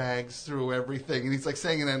put your bags through everything. And he's like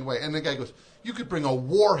saying it anyway. And the guy goes, you could bring a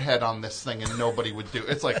warhead on this thing and nobody would do it.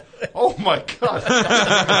 It's like, oh my God.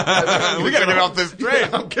 We got to get off this train. Yeah,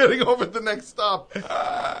 I'm getting over at the next stop.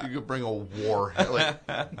 You could bring a warhead. Like,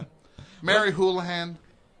 Mary Houlihan.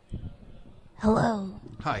 Hello.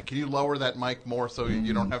 Hi, can you lower that mic more so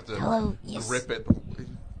you don't have to Hello, yes. rip it?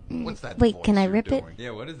 What's that Wait, voice can I you're rip it? doing? Yeah,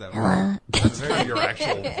 what is that? Hello. That's very your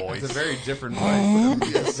actual voice. It's a very different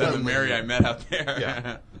voice than the Mary I met out there.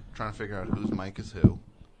 Yeah. Trying to figure out whose mic is who.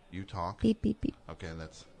 You talk. Beep, beep, beep. Okay,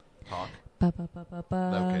 that's talk. Ba, ba, ba, ba,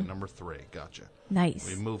 ba. Okay, number 3. Gotcha. Nice.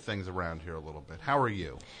 We move things around here a little bit. How are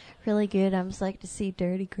you? Really good. I'm psyched to see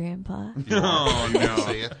Dirty Grandpa. Oh, You no.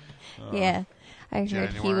 see it? Yeah. I heard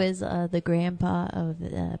he January. was the grandpa of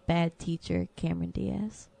bad teacher Cameron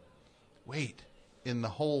Diaz. Wait, in the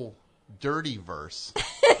whole dirty verse,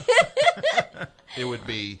 it would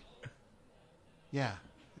be, yeah.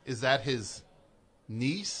 Is that his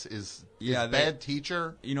niece? Is Yeah, his bad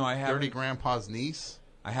teacher? You know, I Dirty haven't. Grandpa's niece?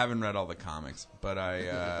 I haven't read all the comics, but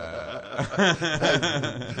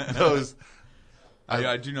Those.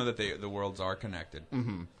 I do know that the worlds are connected.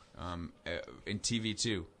 Mm-hmm. In TV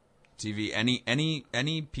too. TV,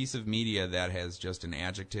 any piece of media that has just an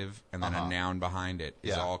adjective and then a noun behind it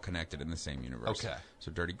is all connected in the same universe. Okay.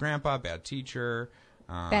 So Dirty Grandpa, Bad Teacher,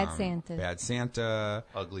 Bad Santa. Bad Santa,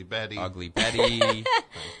 Ugly Betty. Ugly Betty.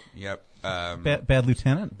 Yep. Bad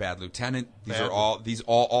Lieutenant. Bad Lieutenant. These Bad- are all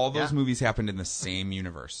those Yeah. movies happened in the same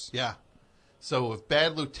universe. Yeah. So if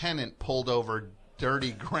Bad Lieutenant pulled over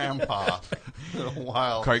Dirty Grandpa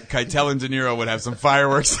while Keitel and De Niro would have some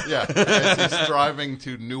fireworks. yeah, as he's driving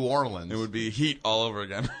to New Orleans. It would be heat all over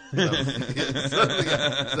again.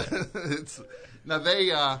 It's, now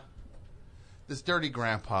they this Dirty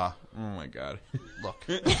Grandpa. Oh my God. Look,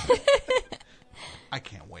 I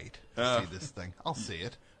can't wait to see this thing. I'll see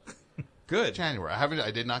it Good. January.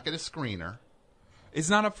 I did not get a screener. It's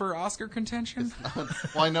not up for Oscar contention? Well,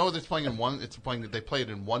 I know it's playing in one. They play it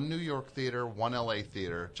in one New York theater, one L.A.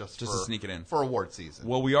 theater, just to sneak it in for award season.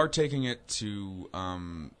 Well, we are taking it to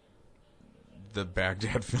the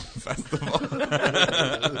Baghdad Film Festival.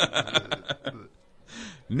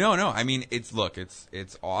 No. I mean, it's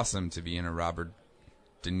awesome to be in a Robert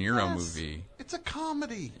De Niro Yes, movie. it's a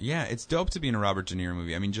comedy. Yeah, it's dope to be in a Robert De Niro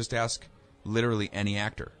movie. I mean, just ask literally any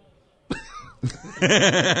actor.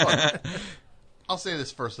 I'll say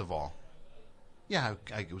this first of all. Yeah,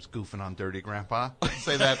 I was goofing on Dirty Grandpa. I'll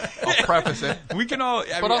say that. I'll preface it. We can all.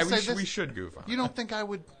 But I'll say we this, should goof on. You don't think I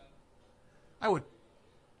would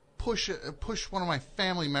push one of my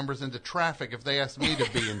family members into traffic if they asked me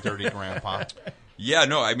to be in Dirty Grandpa? Yeah,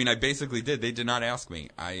 no. I mean, I basically did. They did not ask me.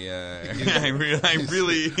 I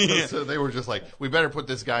really. So they were just like, we better put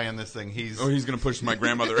this guy in this thing. He's He's going to push my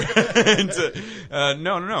grandmother into.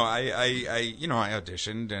 No. I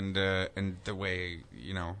auditioned and the way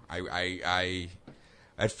I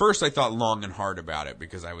at first I thought long and hard about it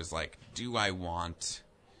because I was like, do I want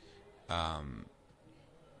to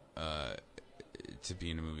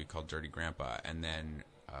be in a movie called Dirty Grandpa? And then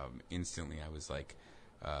instantly I was like,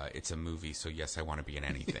 it's a movie, so yes, I want to be in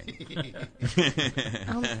anything.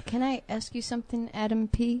 Can I ask you something, Adam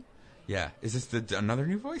P? Yeah, is this another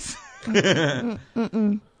new voice? This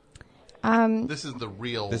is the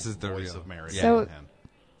real voice of Mary. So, Houlihan.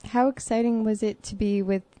 how exciting was it to be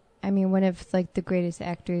with, one of the greatest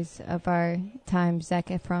actors of our time, Zac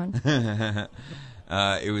Efron?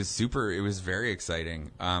 It was super. It was very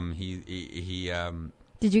exciting. He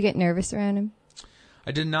Did you get nervous around him?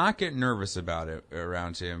 I did not get nervous about it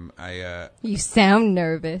around him. You sound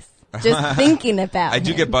nervous just thinking about. I do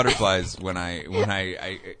him. get butterflies when I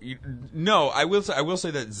no. I will say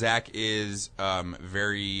that Zach is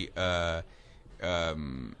very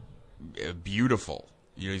beautiful.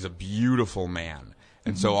 he's a beautiful man.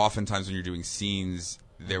 And so oftentimes when you're doing scenes,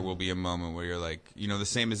 there will be a moment where you're like, the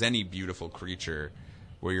same as any beautiful creature,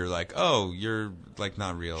 where you're like, oh, you're like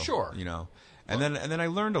not real. Sure. And then I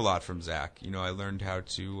learned a lot from Zach. I learned how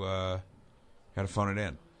to phone it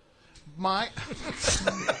in.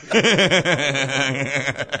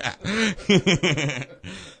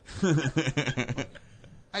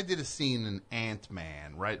 I did a scene in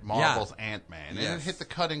Ant-Man, right? Marvel's Ant-Man. Yes. And it hit the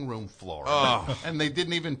cutting room floor. Oh. And they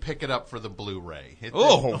didn't even pick it up for the Blu-ray.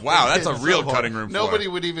 Wow, that's a real cutting room floor. Nobody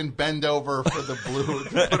would even bend over for the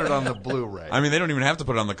to put it on the Blu-ray. I mean, they don't even have to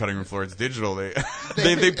put it on the cutting room floor. It's digital.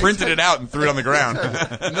 They printed it out and threw it on the ground.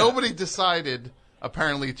 Nobody decided,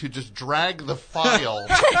 apparently, to just drag the file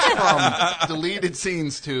from deleted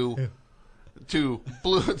scenes to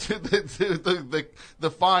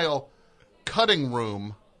the file cutting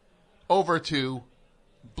room over to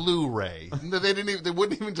Blu-ray. They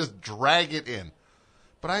wouldn't even just drag it in.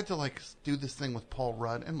 But I had to do this thing with Paul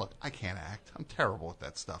Rudd, and look, I can't act. I'm terrible at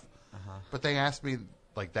that stuff. But they asked me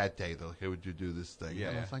that day, they're like, "Hey, would you do this thing?" Yeah,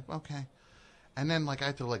 and I was like, "Okay." And then I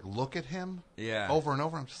had to look at him over and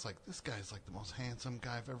over. I'm just like, this guy's the most handsome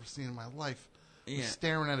guy I've ever seen in my life. Yeah.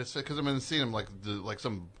 Staring at his face because I've been seeing him like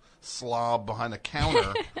some slob behind a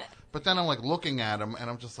counter. But then I'm looking at him, and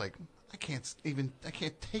I'm just like, I can't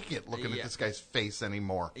take it looking at this guy's face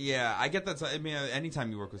anymore. Yeah, I get that. I mean,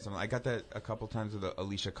 anytime you work with someone, I got that a couple times with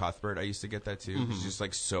Alicia Cuthbert. I used to get that too. She's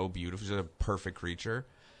just so beautiful. She's a perfect creature.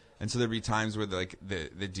 And so there'd be times where the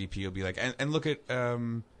DP will be like, and look at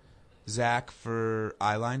Zach for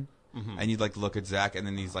eyeline. And you'd look at Zach, and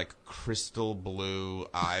then these crystal blue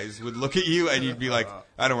eyes would look at you, and you'd be like,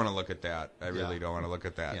 I don't want to look at that. I really don't want to look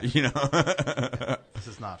at that. Yeah. This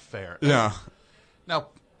is not fair. Yeah. Now,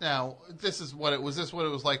 this is what it was. This what it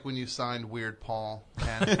was like when you signed Weird Paul.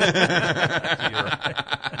 And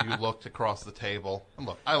you looked across the table. And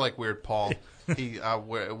look, I like Weird Paul.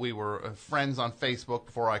 We were friends on Facebook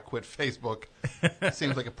before I quit Facebook.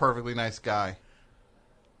 Seems like a perfectly nice guy,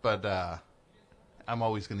 but I'm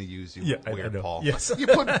always going to use you, Weird Paul. Yes.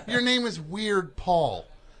 Your name is Weird Paul.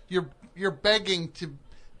 You're begging to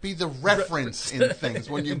be the reference in things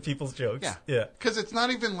when you in people's jokes. Yeah. Because it's not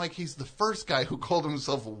even like he's the first guy who called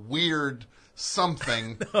himself Weird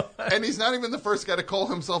something, and he's not even the first guy to call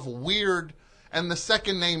himself Weird, and the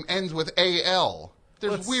second name ends with AL.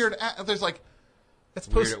 There's Weird. There's that's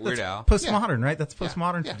Weird Al. Postmodern, right? That's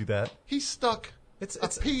postmodern to do that. He stuck a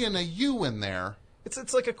P and a U in there.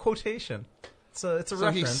 It's like a quotation. It's a so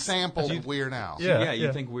reference. He sampled Weird Al. Yeah,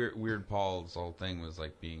 you think Weird Paul's whole thing was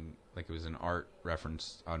being it was an art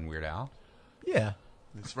reference on Weird Al? Yeah.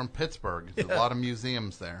 It's from Pittsburgh. There's a lot of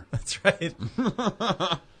museums there. That's right.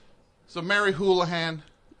 So Mary Houlihan.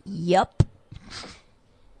 Yep.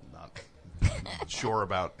 Not sure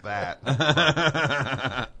about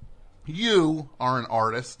that. You are an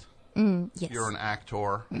artist. Yes. You're an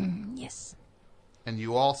actor. Yes. And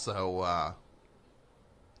you also, I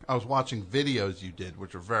was watching videos you did,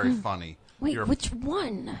 which are very funny. Wait, which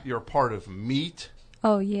one? You're a part of Meat.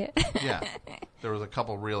 Oh, yeah. Yeah. There was a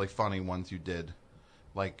couple really funny ones you did.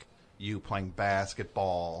 Like you playing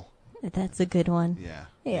basketball. That's a good one. Yeah.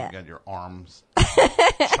 Yeah. You got your arms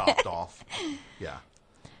chopped off. Yeah.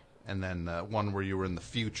 And then one where you were in the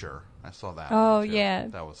future. I saw that. Oh, one too. yeah.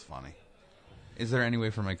 That was funny. Is there any way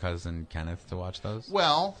for my cousin Kenneth to watch those?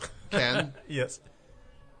 Well, Ken. Yes.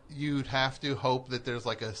 You'd have to hope that there's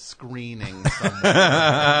a screening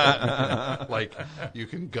somewhere. You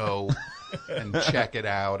can go and check it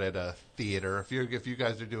out at a theater. If you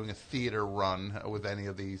guys are doing a theater run with any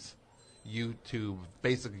of these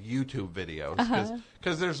basic YouTube videos,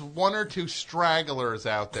 because there's one or two stragglers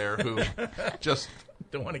out there who just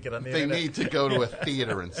don't want to get on the they internet. need to go to a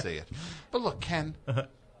theater and see it. But look, Ken,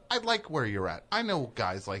 I like where you're at. I know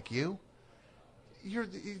guys like you.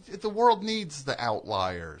 The world needs the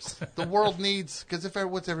outliers. The world needs, because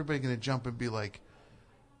what's everybody going to jump and be like,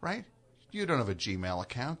 right? You don't have a Gmail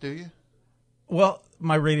account, do you? Well,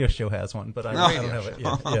 my radio show has one, but I don't have it.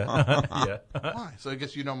 Yeah. Why? So I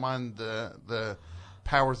guess you don't mind the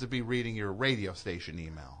powers that be reading your radio station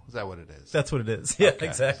email. Is that what it is? That's what it is. Yeah, okay.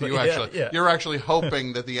 exactly. So you're actually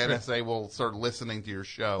hoping that the NSA will start listening to your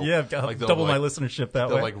show. Yeah, I've double my listenership that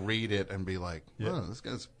way. They'll read it and be like, this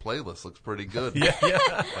guy's playlist looks pretty good.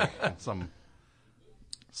 Yeah. Some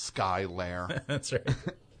sky lair. That's right.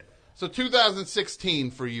 So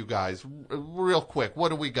 2016 for you guys, real quick. What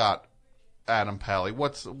do we got, Adam Pally?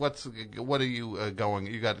 What are you going?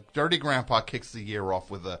 You got Dirty Grandpa kicks the year off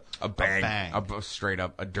with a bang. Straight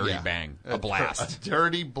up a dirty bang, a blast, a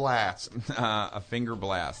dirty blast, a finger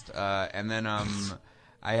blast, and then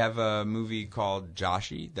I have a movie called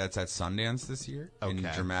Joshi that's at Sundance this year in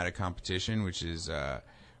Okay. dramatic competition, which is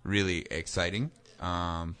really exciting.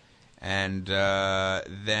 And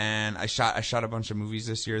then I shot a bunch of movies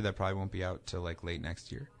this year that probably won't be out till like late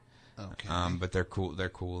next year. Okay. But they're cool. They're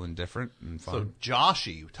cool and different and So fun.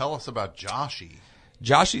 Joshi, tell us about Joshi.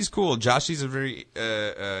 Joshi's cool. Joshi's a very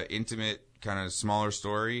intimate, kind of smaller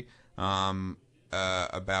story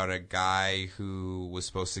about a guy who was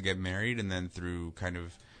supposed to get married and then through kind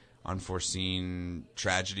of unforeseen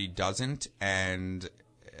tragedy doesn't, and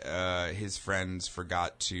his friends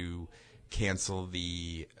forgot to cancel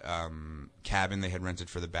the cabin they had rented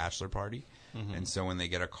for the bachelor party. And so when they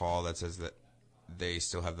get a call that says that they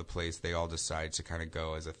still have the place, they all decide to kind of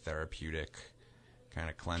go as a therapeutic kind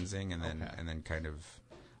of cleansing, and then kind of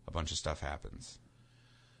a bunch of stuff happens.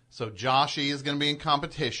 So Joshi is going to be in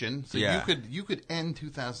competition. So Yeah. you could end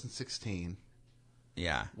 2016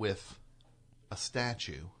 Yeah. with a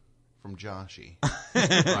statue from Joshi,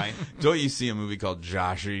 right? Don't you see a movie called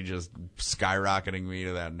Joshi just skyrocketing me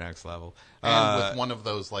to that next level? And with one of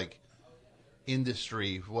those like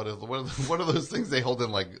industry, what are those things they hold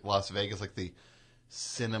in like Las Vegas, like the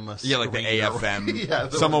cinema? Yeah, like the screen or- AFM. yeah,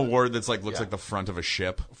 some award that's like looks Yeah. like the front of a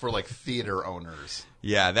ship. for like theater owners.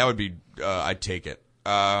 Yeah, that would be. I'd take it.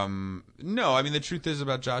 No, I mean the truth is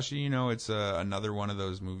about Joshi. It's another one of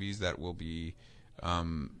those movies that will be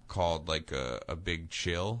called like a big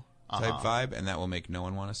chill type vibe, and that will make no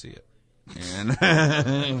one want to see it. And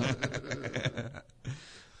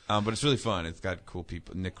but it's really fun. It's got cool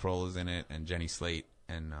people. Nick Kroll is in it, and Jenny Slate,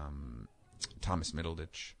 and Thomas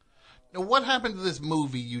Middleditch. Now, what happened to this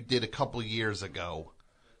movie you did a couple years ago?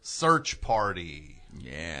 Search Party.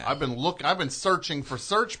 Yeah, I've been searching for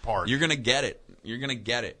Search Party. You're gonna get it. You're gonna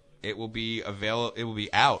get it. It will be available. It will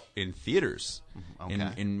be out in theaters, Okay.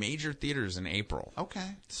 in major theaters in April.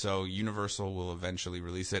 Okay. So Universal will eventually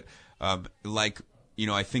release it.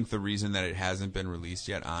 I think the reason that it hasn't been released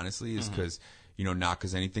yet, honestly, is because not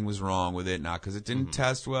because anything was wrong with it, not because it didn't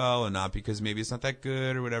test well, and not because maybe it's not that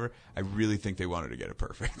good or whatever. I really think they wanted to get it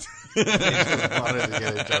perfect. They just wanted to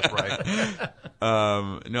get it just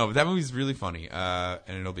right. No, but that movie's really funny, and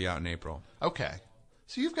it'll be out in April. Okay.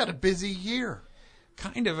 So you've got a busy year.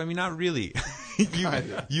 Kind of. I mean, not really.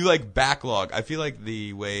 you like backlog. I feel like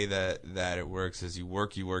the way that it works is you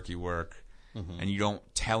work, and you don't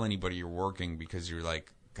tell anybody you're working because you're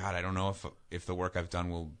like, God, I don't know if the work I've done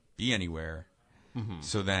will be anywhere.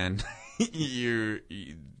 So then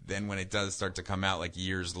then when it does start to come out like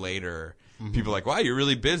years later, people are like, wow, you're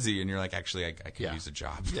really busy, and you're like, actually, I could use a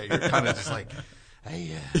job. Yeah, you're kind of just like,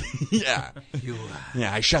 hey, Yeah. you.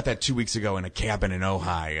 Yeah, I shot that 2 weeks ago in a cabin in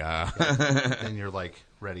Ojai. Then you're like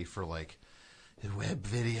ready for like web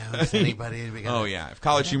videos. Anybody? Oh yeah, if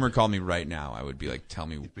College Humor called me right now, I would be like, tell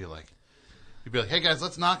me. You'd be like, hey guys,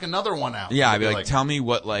 let's knock another one out. Yeah, I'd You'd be like, tell me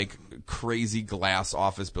what like crazy glass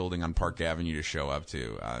office building on Park Avenue to show up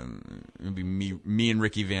to. It'd be me and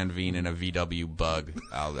Ricky Van Veen in a VW Bug.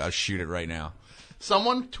 I'll shoot it right now.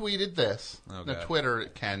 Someone tweeted this. Oh, Now, God. Twitter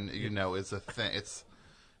is a thing. It's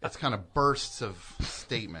kind of bursts of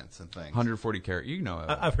statements and things. 140 carat, it.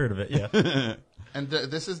 I've heard of it. Yeah. And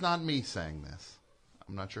this is not me saying this.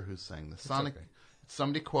 I'm not sure who's saying this. Sonic, okay.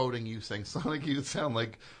 somebody quoting you saying, Sonic, you sound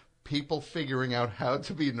like people figuring out how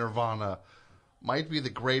to be Nirvana might be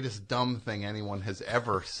the greatest dumb thing anyone has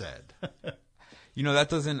ever said. That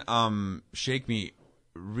doesn't shake me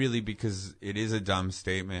really because it is a dumb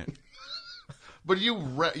statement. But you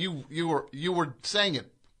were saying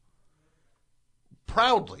it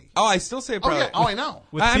proudly. Oh, I still say it Oh proudly. yeah. Oh, I know.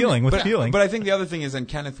 With feeling. But I think the other thing is, and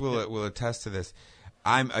Kenneth will attest to this.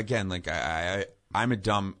 I'm again like I'm a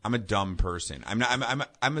dumb person.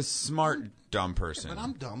 I'm a smart dumb person. But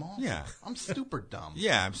I'm dumb also. Yeah. I'm super dumb.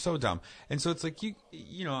 Yeah, I'm so dumb. And so it's like you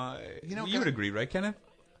would agree, right, Kenneth?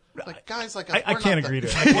 Like guys like I can't agree to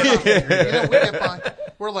it. We're not, we get by.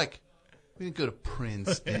 We're like, we didn't go to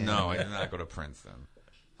Princeton. No, I did not go to Princeton.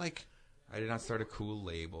 Like, I did not start a cool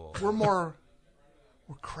label. we're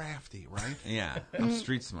crafty, right? Yeah, I'm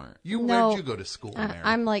street smart. Where'd you go to school, Mary?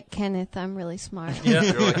 I'm like Kenneth. I'm really smart. Yeah.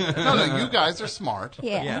 You're like, no, you guys are smart.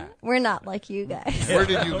 Yeah. Yeah. We're not like you guys. Where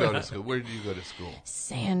did you go to school? Where did you go to school?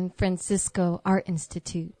 San Francisco Art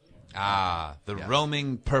Institute. The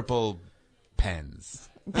roaming purple pens.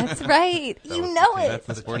 That's right. You was know the it. That's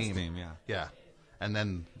the The sports team. team, yeah. Yeah, and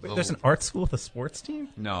then Wait, there's an art school with a sports team?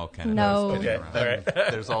 No, Kenneth. No. I was kidding Okay. around.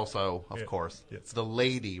 All there's also, of course, Yes. the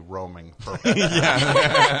lady roaming purple.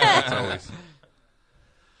 It's always.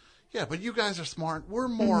 Yeah, but you guys are smart. We're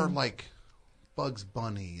more like Bugs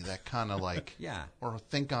Bunny, that kind of like, Yeah. or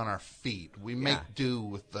think on our feet. We make Yeah. do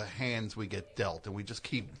with the hands we get dealt, and we just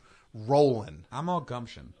keep rolling. I'm all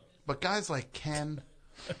gumption. But guys like Ken,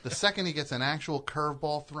 the second he gets an actual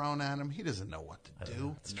curveball thrown at him, he doesn't know what to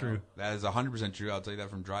do. It's true. That is 100% true. I'll tell you that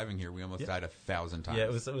from driving here. We almost died 1,000 times. Yeah,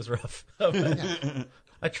 it was rough.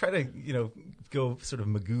 I try to, go sort of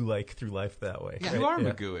Magoo-like through life that way. Yeah, right? you are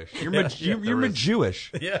Yeah. Magoo-ish. You're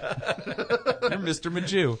Magoo-ish. Yeah. You're Mr.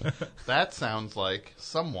 Magoo. That sounds like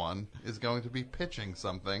someone is going to be pitching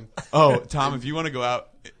something. Oh, Tom, if you want to go out,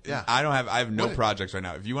 Yeah. I have no What- projects right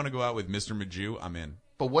now. If you want to go out with Mr. Magoo, I'm in.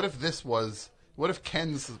 But what if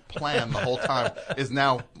Ken's plan the whole time is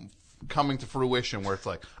now coming to fruition, where it's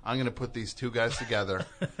like, I'm going to put these two guys together,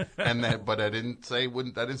 and then, but I didn't say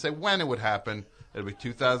when it would happen. It'll be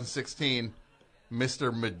 2016.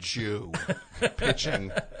 Mr. Magoo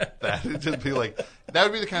pitching that. It'd just be like, that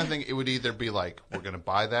would be the kind of thing. It would either be like, we're going to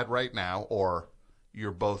buy that right now, or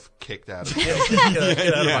you're both kicked out of Get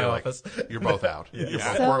out of my like, office. you're both out.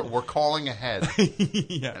 So- We're calling ahead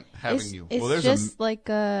and having It's, you. it's there's just like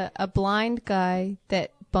a blind guy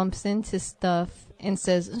that bumps into stuff and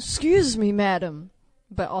says, "Excuse me, madam,"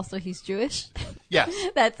 but also he's Jewish. Yes,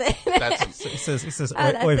 That's it. that's He says, Oh,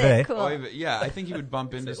 that's oy it. vey. Cool. Oh, yeah, I think he would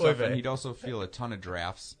bump into Oy stuff, vey. and he'd also feel a ton of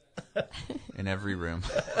drafts in every room.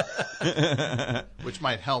 which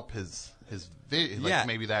might help his Yeah.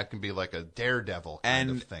 maybe that can be like a Daredevil kind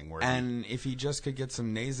of thing. Where if he just could get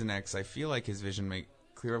some Nasonex, I feel like his vision may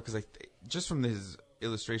clear up, because just from his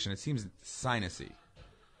illustration, it seems sinusy.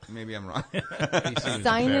 Maybe I'm wrong. he seems very-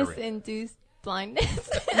 Sinus-induced blindness.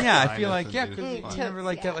 Yeah, I feel like Sinus-induced because you blindness.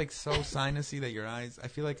 never get Yeah. like so sinusy that your eyes. I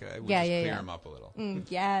feel like I would Yeah, just yeah, clear yeah. him up a little.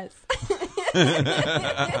 Yes.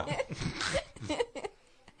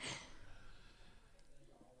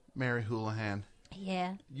 Mary Houlihan,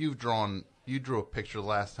 Yeah. you drew a picture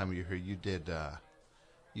last time you were here.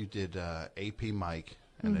 You did AP Mike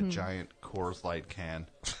and a giant Coors Light can,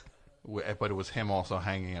 but it was him also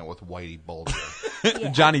hanging out with Whitey Bulger.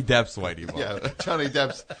 Johnny Depp's Whitey Bulger. Yeah, Johnny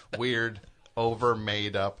Depp's weird, over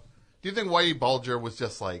made up. Do you think Whitey Bulger was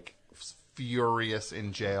just like furious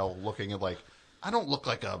in jail, looking at like, I don't look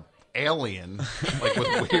like a alien, like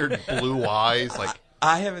with weird blue eyes, like.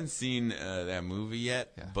 I haven't seen that movie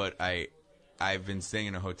yet, but I've been staying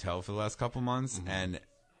in a hotel for the last couple months, and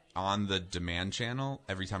on the demand channel,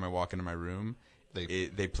 every time I walk into my room,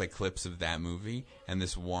 they play clips of that movie, and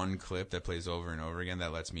this one clip that plays over and over again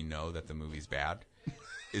that lets me know that the movie's bad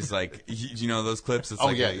is like, you know those clips? It's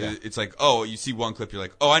It's like, oh, you see one clip, you're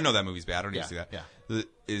like, oh, I know that movie's bad. I don't need to see that. Yeah.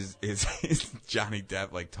 Is Johnny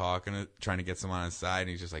Depp like talking, trying to get someone on his side, and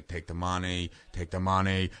he's just like, take the money, take the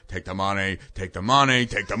money, take the money, take the money,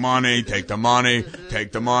 take the money, take the money,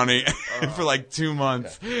 take the money. And for like 2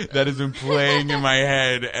 months, that has been playing in my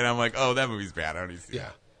head, and I'm like, oh, that movie's bad. I don't need to see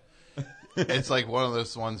that. It's like one of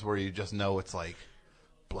those ones where you just know it's like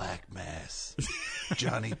Black Mass,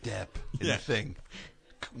 Johnny Depp in the thing.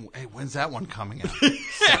 Hey, when's that one coming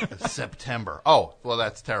out? September. Oh, well,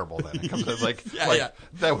 that's terrible then. It comes out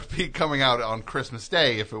that would be coming out on Christmas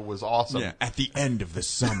Day if it was awesome. Yeah, at the end of the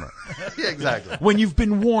summer. Yeah, exactly. When you've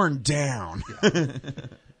been worn down.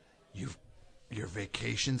 Your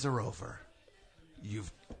vacations are over.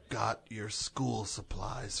 You've got your school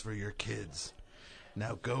supplies for your kids.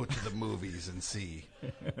 Now go to the movies and see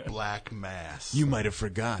Black Mass. You might have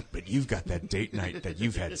forgot, but you've got that date night that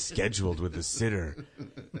you've had scheduled with the sitter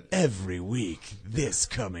every week this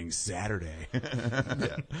coming Saturday.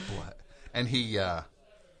 And he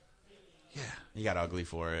got ugly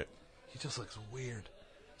for it. He just looks weird.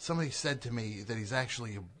 Somebody said to me that he's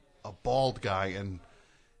actually a bald guy, and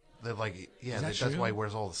they're like, that's true? why he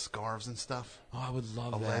wears all the scarves and stuff. Oh, I would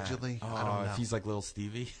love Allegedly. that. I don't know. If he's like little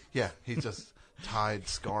Stevie. Yeah, he just tied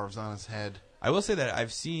scarves on his head. I will say that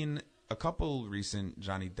I've seen a couple recent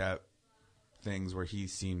Johnny Depp things where he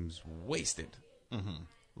seems wasted. Mm-hmm.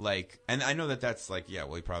 Like, and I know that's like, yeah,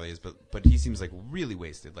 well, he probably is, but he seems like really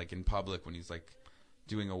wasted, like in public when he's like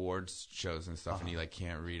doing awards shows and stuff, and he like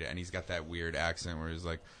can't read it, and he's got that weird accent where he's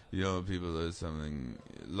like, you know, people do something,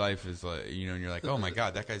 life is like, you know, and you're like, oh my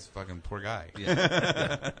god, that guy's a fucking poor guy.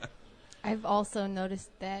 Yeah. I've also noticed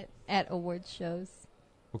that at award shows.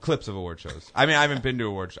 Well, clips of award shows. I mean, I haven't been to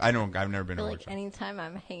award shows. I've never been to award Like shows. anytime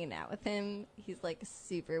I'm hanging out with him, he's like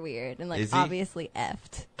super weird and like Is he? obviously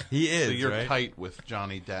effed. He is. So you're right? tight with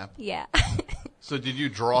Johnny Depp. Yeah. So did you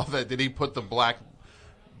draw that? Did he put the black?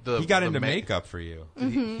 He got into makeup for you.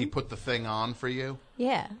 Did he put the thing on for you?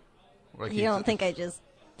 Yeah. Like You don't think I just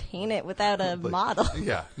paint it without a model?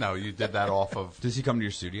 Yeah, no, you did that off of. Does he come to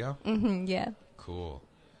your studio? Yeah. Cool.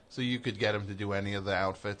 So you could get him to do any of the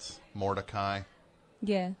outfits, Mordecai,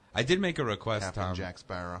 Yeah. I did make a request, Captain Tom, Jack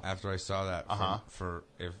Sparrow. after I saw that for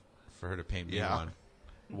her to paint me Yeah. one.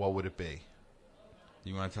 What would it be?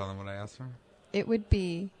 You want to tell them what I asked for? It would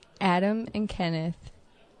be Adam and Kenneth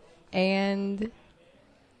and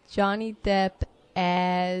Johnny Depp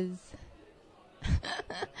as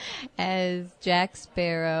as Jack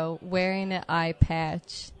Sparrow wearing an eye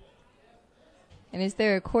patch. And is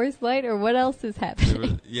there a Coors Light or what else is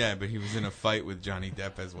happening? Yeah, but he was in a fight with Johnny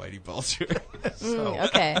Depp as Whitey Bulger.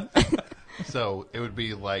 Okay. So it would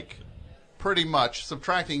be like pretty much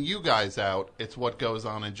subtracting you guys out. It's what goes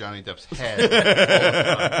on in Johnny Depp's head.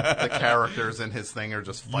 The characters in his thing are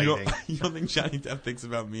just fighting. You don't think Johnny Depp thinks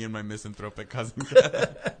about me and my misanthropic cousin?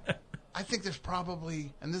 I think there's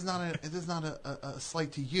probably, and this is not a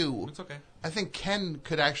slight to you. It's okay. I think Ken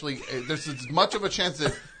could actually. There's as much of a chance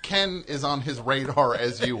that Ken is on his radar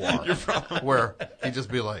as you are. Where he'd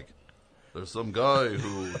just be like, "There's some guy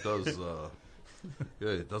who does."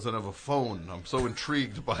 Doesn't have a phone. I'm so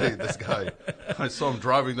intrigued by this guy. I saw him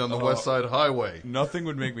driving down the West Side Highway. Nothing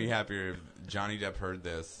would make me happier if Johnny Depp heard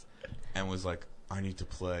this and was like, I need to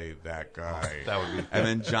play that guy. That would be. And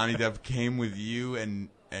then Johnny Depp came with you and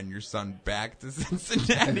your son back to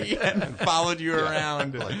Cincinnati and followed you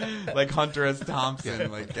around like Hunter S. Thompson,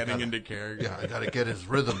 getting into character. Yeah, I got to get his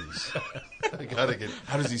rhythms. I got to get.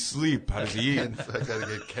 How does he sleep? How does he eat? I got to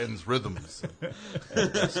get Ken's rhythms.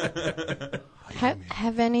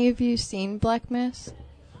 Have any of you seen Black Mass?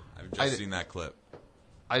 I've just seen that clip.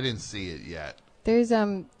 I didn't see it yet. There's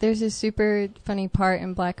a super funny part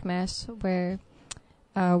in Black Mass where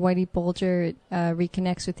Whitey Bulger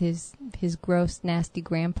reconnects with his gross, nasty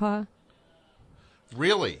grandpa.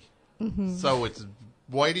 Really? Mm-hmm. So it's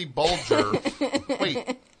Whitey Bulger.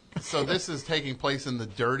 Wait, so this is taking place in the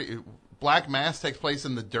dirty... Black Mass takes place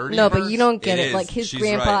in the dirty... No, but you don't get it. Is. Like, his She's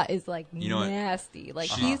grandpa right. is, like, nasty.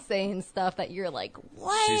 Like, he's saying stuff that you're like,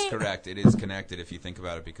 what? She's correct. It is connected if you think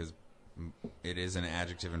about it because it is an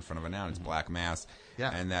adjective in front of a noun. It's Black Mass.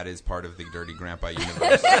 Yeah. And that is part of the Dirty Grandpa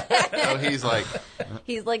universe. So he's like...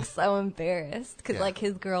 He's, like, so embarrassed because, Yeah. like,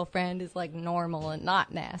 his girlfriend is, like, normal and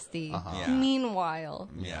not nasty. Yeah. Meanwhile,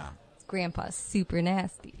 Yeah. his grandpa's super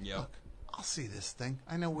nasty. Yep. I'll see this thing.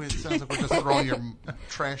 I know it sounds like we're just throwing your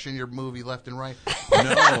trash in your movie left and right.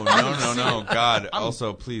 No. God.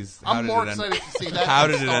 Also, please. I'm more excited to see that. How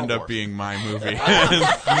than did it Star end up Wars. being my movie?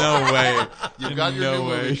 no way. You've got your new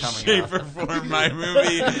movie coming shape, out. or form, my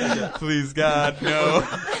movie. Please, God, no.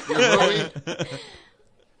 Your movie?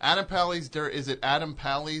 Adam Pally's Dirty... Is it Adam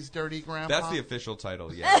Pally's Dirty Grandpa? That's the official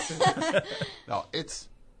title, yes. No, it's...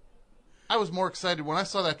 I was more excited when I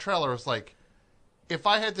saw that trailer. I was like... If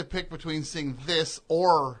I had to pick between seeing this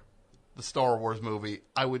or the Star Wars movie,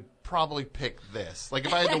 I would probably pick this. Like,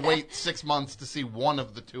 if I had to wait 6 months to see one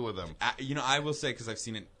of the two of them. I will say, because I've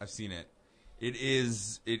seen it. It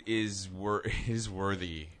is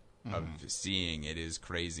worthy of seeing. It is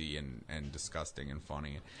crazy and disgusting and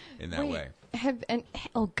funny in that way.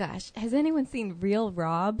 Has anyone seen Real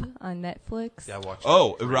Rob on Netflix? Yeah, I watched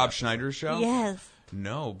Oh, Rob Schneider's show? Yes.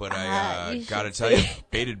 No, but you gotta should tell you, see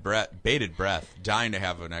bated breath, dying to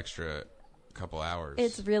have an extra couple hours.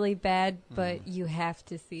 It's really bad, but you have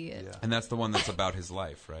to see it. Yeah. And that's the one that's about his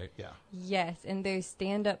life, right? Yeah. Yes, and there's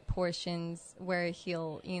stand-up portions where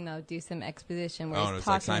he'll, do some exposition where Oh, he's it's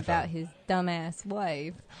like talking Seinfeld. about his dumbass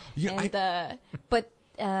wife. Yeah, But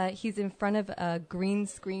he's in front of a green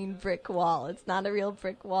screen brick wall. It's not a real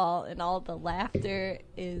brick wall, and all the laughter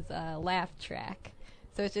is a laugh track.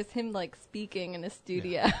 So it's just him, speaking in a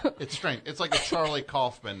studio. Yeah. It's strange. It's like a Charlie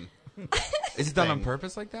Kaufman. Is it done on thing.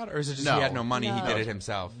 purpose like that, or is it just No. he had no money, he No. did it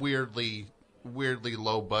himself? Weirdly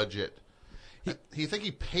low budget. He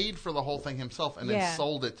paid for the whole thing himself and Yeah. then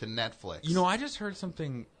sold it to Netflix. I just heard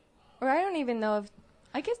something. Or I don't even know if...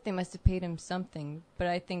 I guess they must have paid him something, but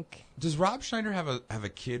I think... Does Rob Schneider have a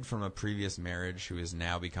kid from a previous marriage who is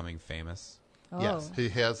now becoming famous? Oh. Yes, he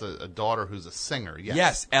has a daughter who's a singer. Yes,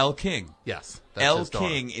 Yes, Elle King. yes, that's Elle his daughter.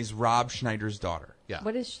 King is Rob Schneider's daughter. Yeah,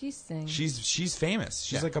 What does she sing? She's famous.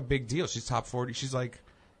 She's Yeah. like a big deal. She's top 40. She's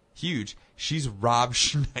huge. She's Rob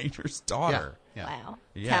Schneider's daughter. Yeah. Wow.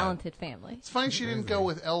 Yeah. Talented family. It's funny she didn't go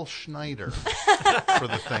with Elle Schneider for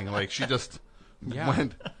the thing. Like she just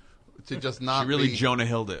went to just not She really be, Jonah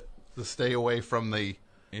Hilled it. to stay away from the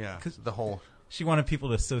whole. She wanted people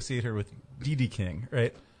to associate her with D.D. King,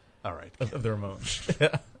 right? All right, Of the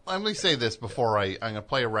Ramones. let me say this before I'm going to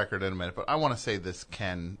play a record in a minute, but I want to say this.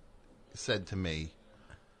 Ken said to me,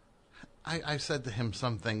 I said to him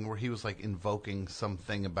something where he was invoking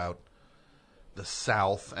something about the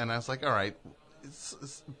South, and I was like, all right,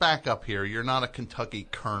 it's back up here. You're not a Kentucky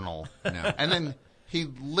colonel. No. And then he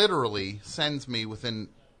literally sends me within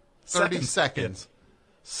 30 seconds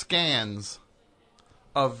scans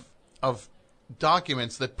of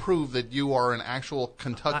documents that prove that you are an actual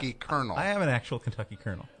Kentucky colonel. I am an actual Kentucky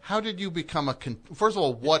colonel. How did you become a first of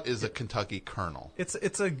all, what is a Kentucky colonel?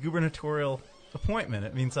 It's a gubernatorial appointment.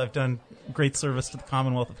 It means I've done great service to the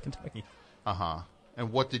Commonwealth of Kentucky.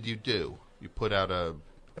 And what did you do? You put out a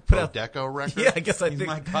put out- Deco record? Yeah, I guess I He's did.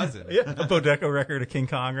 my cousin. Yeah, a Bodeco record, a King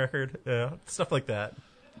Kong record, stuff like that.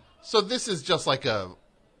 So this is just like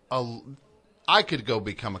I could go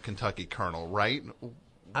become a Kentucky colonel, right?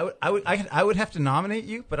 I would have to nominate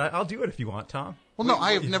you, but I'll do it if you want, Tom. Well, no,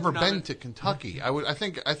 I have never been to Kentucky. I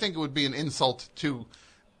think it would be an insult to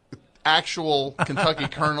actual Kentucky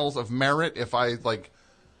colonels of merit if I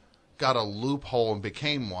got a loophole and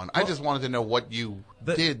became one. I just wanted to know what you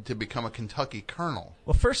did to become a Kentucky colonel.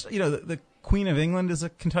 Well, first, the Queen of England is a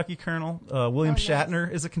Kentucky colonel. William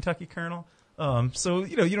Shatner is a Kentucky colonel. So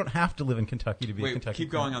you don't have to live in Kentucky to be a Kentucky.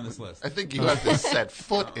 Keep going on this list. I think you have to set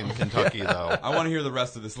foot in Kentucky, though. I want to hear the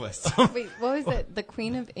rest of this list. Wait, what was it? The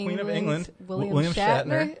Queen of England? Queen of England, William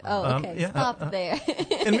Shatner? Oh, okay. Yeah, Stop there.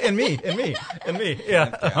 and me.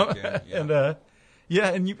 Yeah.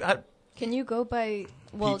 And you. Can you go by?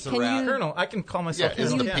 Well, Pizza can rat. you? Colonel, I can call myself. Yeah, is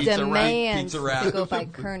Can the you pizza rat? demand Pizza rat. to go by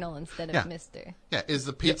Colonel instead of Yeah. Mister? Yeah, is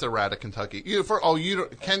the pizza rat a Kentucky?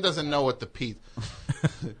 Ken doesn't know what the pizza.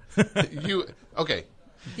 Okay.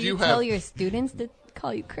 Do you tell your students to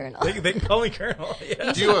call you Colonel? They can call me Colonel.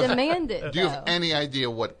 Yeah. Do you have, demand it. do you have though. any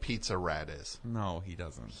idea what pizza rat is? No, he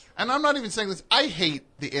doesn't. And I'm not even saying this. I hate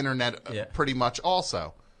the internet Yeah. pretty much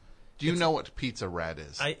also. Do you know what pizza rat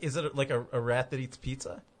is? Is it like a rat that eats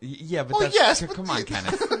pizza? Yeah, but Well, that's yes, come on,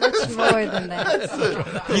 Kenneth. Much more than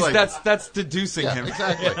that. That's deducing yeah, him.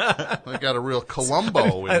 exactly. I got a real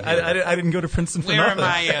Columbo in here. I didn't go to Princeton for nothing.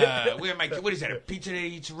 Where am I? What is that? A pizza that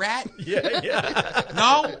eats rat? Yeah.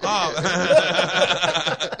 No. Oh.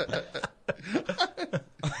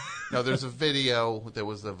 No, there's a video that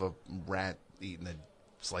was of a rat eating a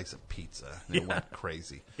slice of pizza. And it went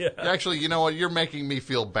crazy. Yeah. Actually, you know what? You're making me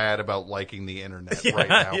feel bad about liking the internet right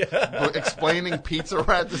now. But explaining pizza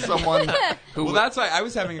rat to someone who... Well, that's why I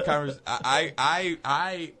was having a conversation.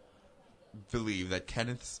 I believe that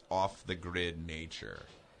Kenneth's off the grid nature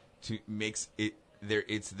makes it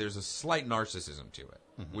there's a slight narcissism to it.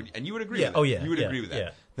 And you would agree with that. Oh, yeah. You would Yeah. agree with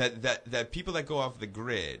that. Yeah. That people that go off the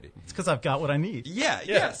grid. It's because I've got what I need.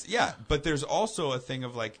 Yes. But there's also a thing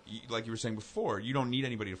of like you were saying before, you don't need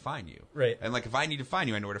anybody to find you. Right. And if I need to find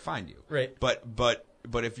you, I know where to find you. Right. But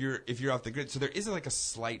if you're off the grid, so there is a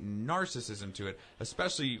slight narcissism to it,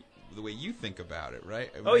 especially the way you think about it,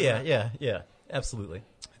 right? Oh, yeah. Absolutely.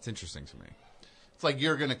 It's interesting to me. It's like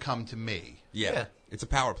you're going to come to me. Yeah. It's a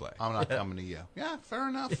power play. I'm not coming to you. Yeah, fair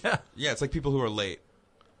enough. Yeah, it's like people who are late.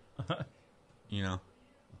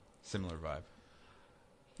 Similar vibe.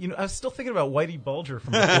 I was still thinking about Whitey Bulger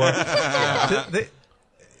from before.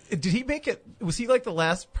 Did he make it? Was he like the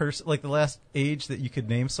last person, like the last age that you could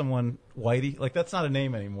name someone Whitey? Like that's not a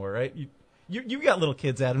name anymore, right? You got little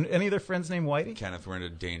kids, Adam. Any of their friends named Whitey? Kenneth, we're into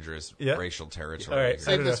dangerous Yeah. racial territory. All right, here.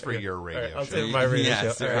 Save this for your radio All right, I'll show. save my radio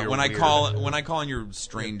Yeah, show. All right. when I call on your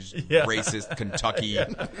strange, Yeah. racist Kentucky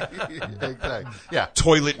Exactly. Yeah.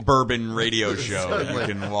 toilet bourbon radio show, Certainly. you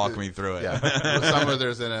can walk me through it. Yeah. Somewhere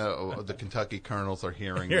there's the Kentucky colonels are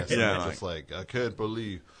hearing this, and Yeah. they're just like, I can't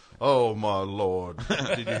believe. Oh my Lord!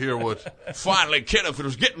 Did you hear what? Finally, Kenneth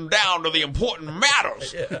was getting down to the important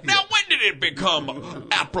matters. Now, when did it become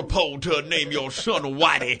apropos to name your son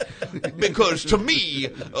Whitey? Because to me,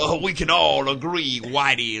 we can all agree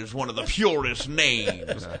Whitey is one of the purest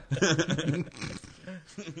names.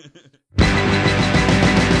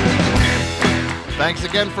 Thanks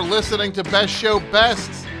again for listening to Best Show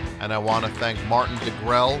Bests. And I want to thank Martin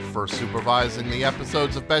DeGrell for supervising the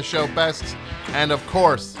episodes of Best Show Bests. And of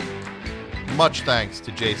course, much thanks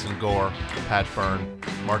to Jason Gore, Pat Byrne,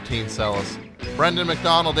 Martine Sellis, Brendan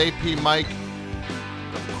McDonald, AP Mike,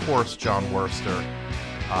 of course, John Worster.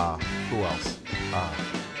 Who else?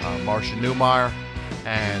 Marcia Newmeyer.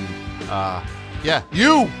 And,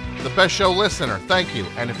 you, the Best Show listener. Thank you.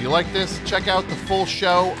 And if you like this, check out the full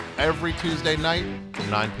show every Tuesday night from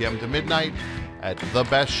 9 p.m. to midnight at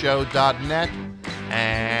thebestshow.net,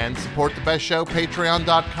 and support The Best Show,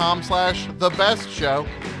 patreon.com/thebestshow.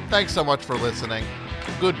 Thanks so much for listening.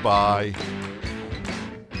 Goodbye.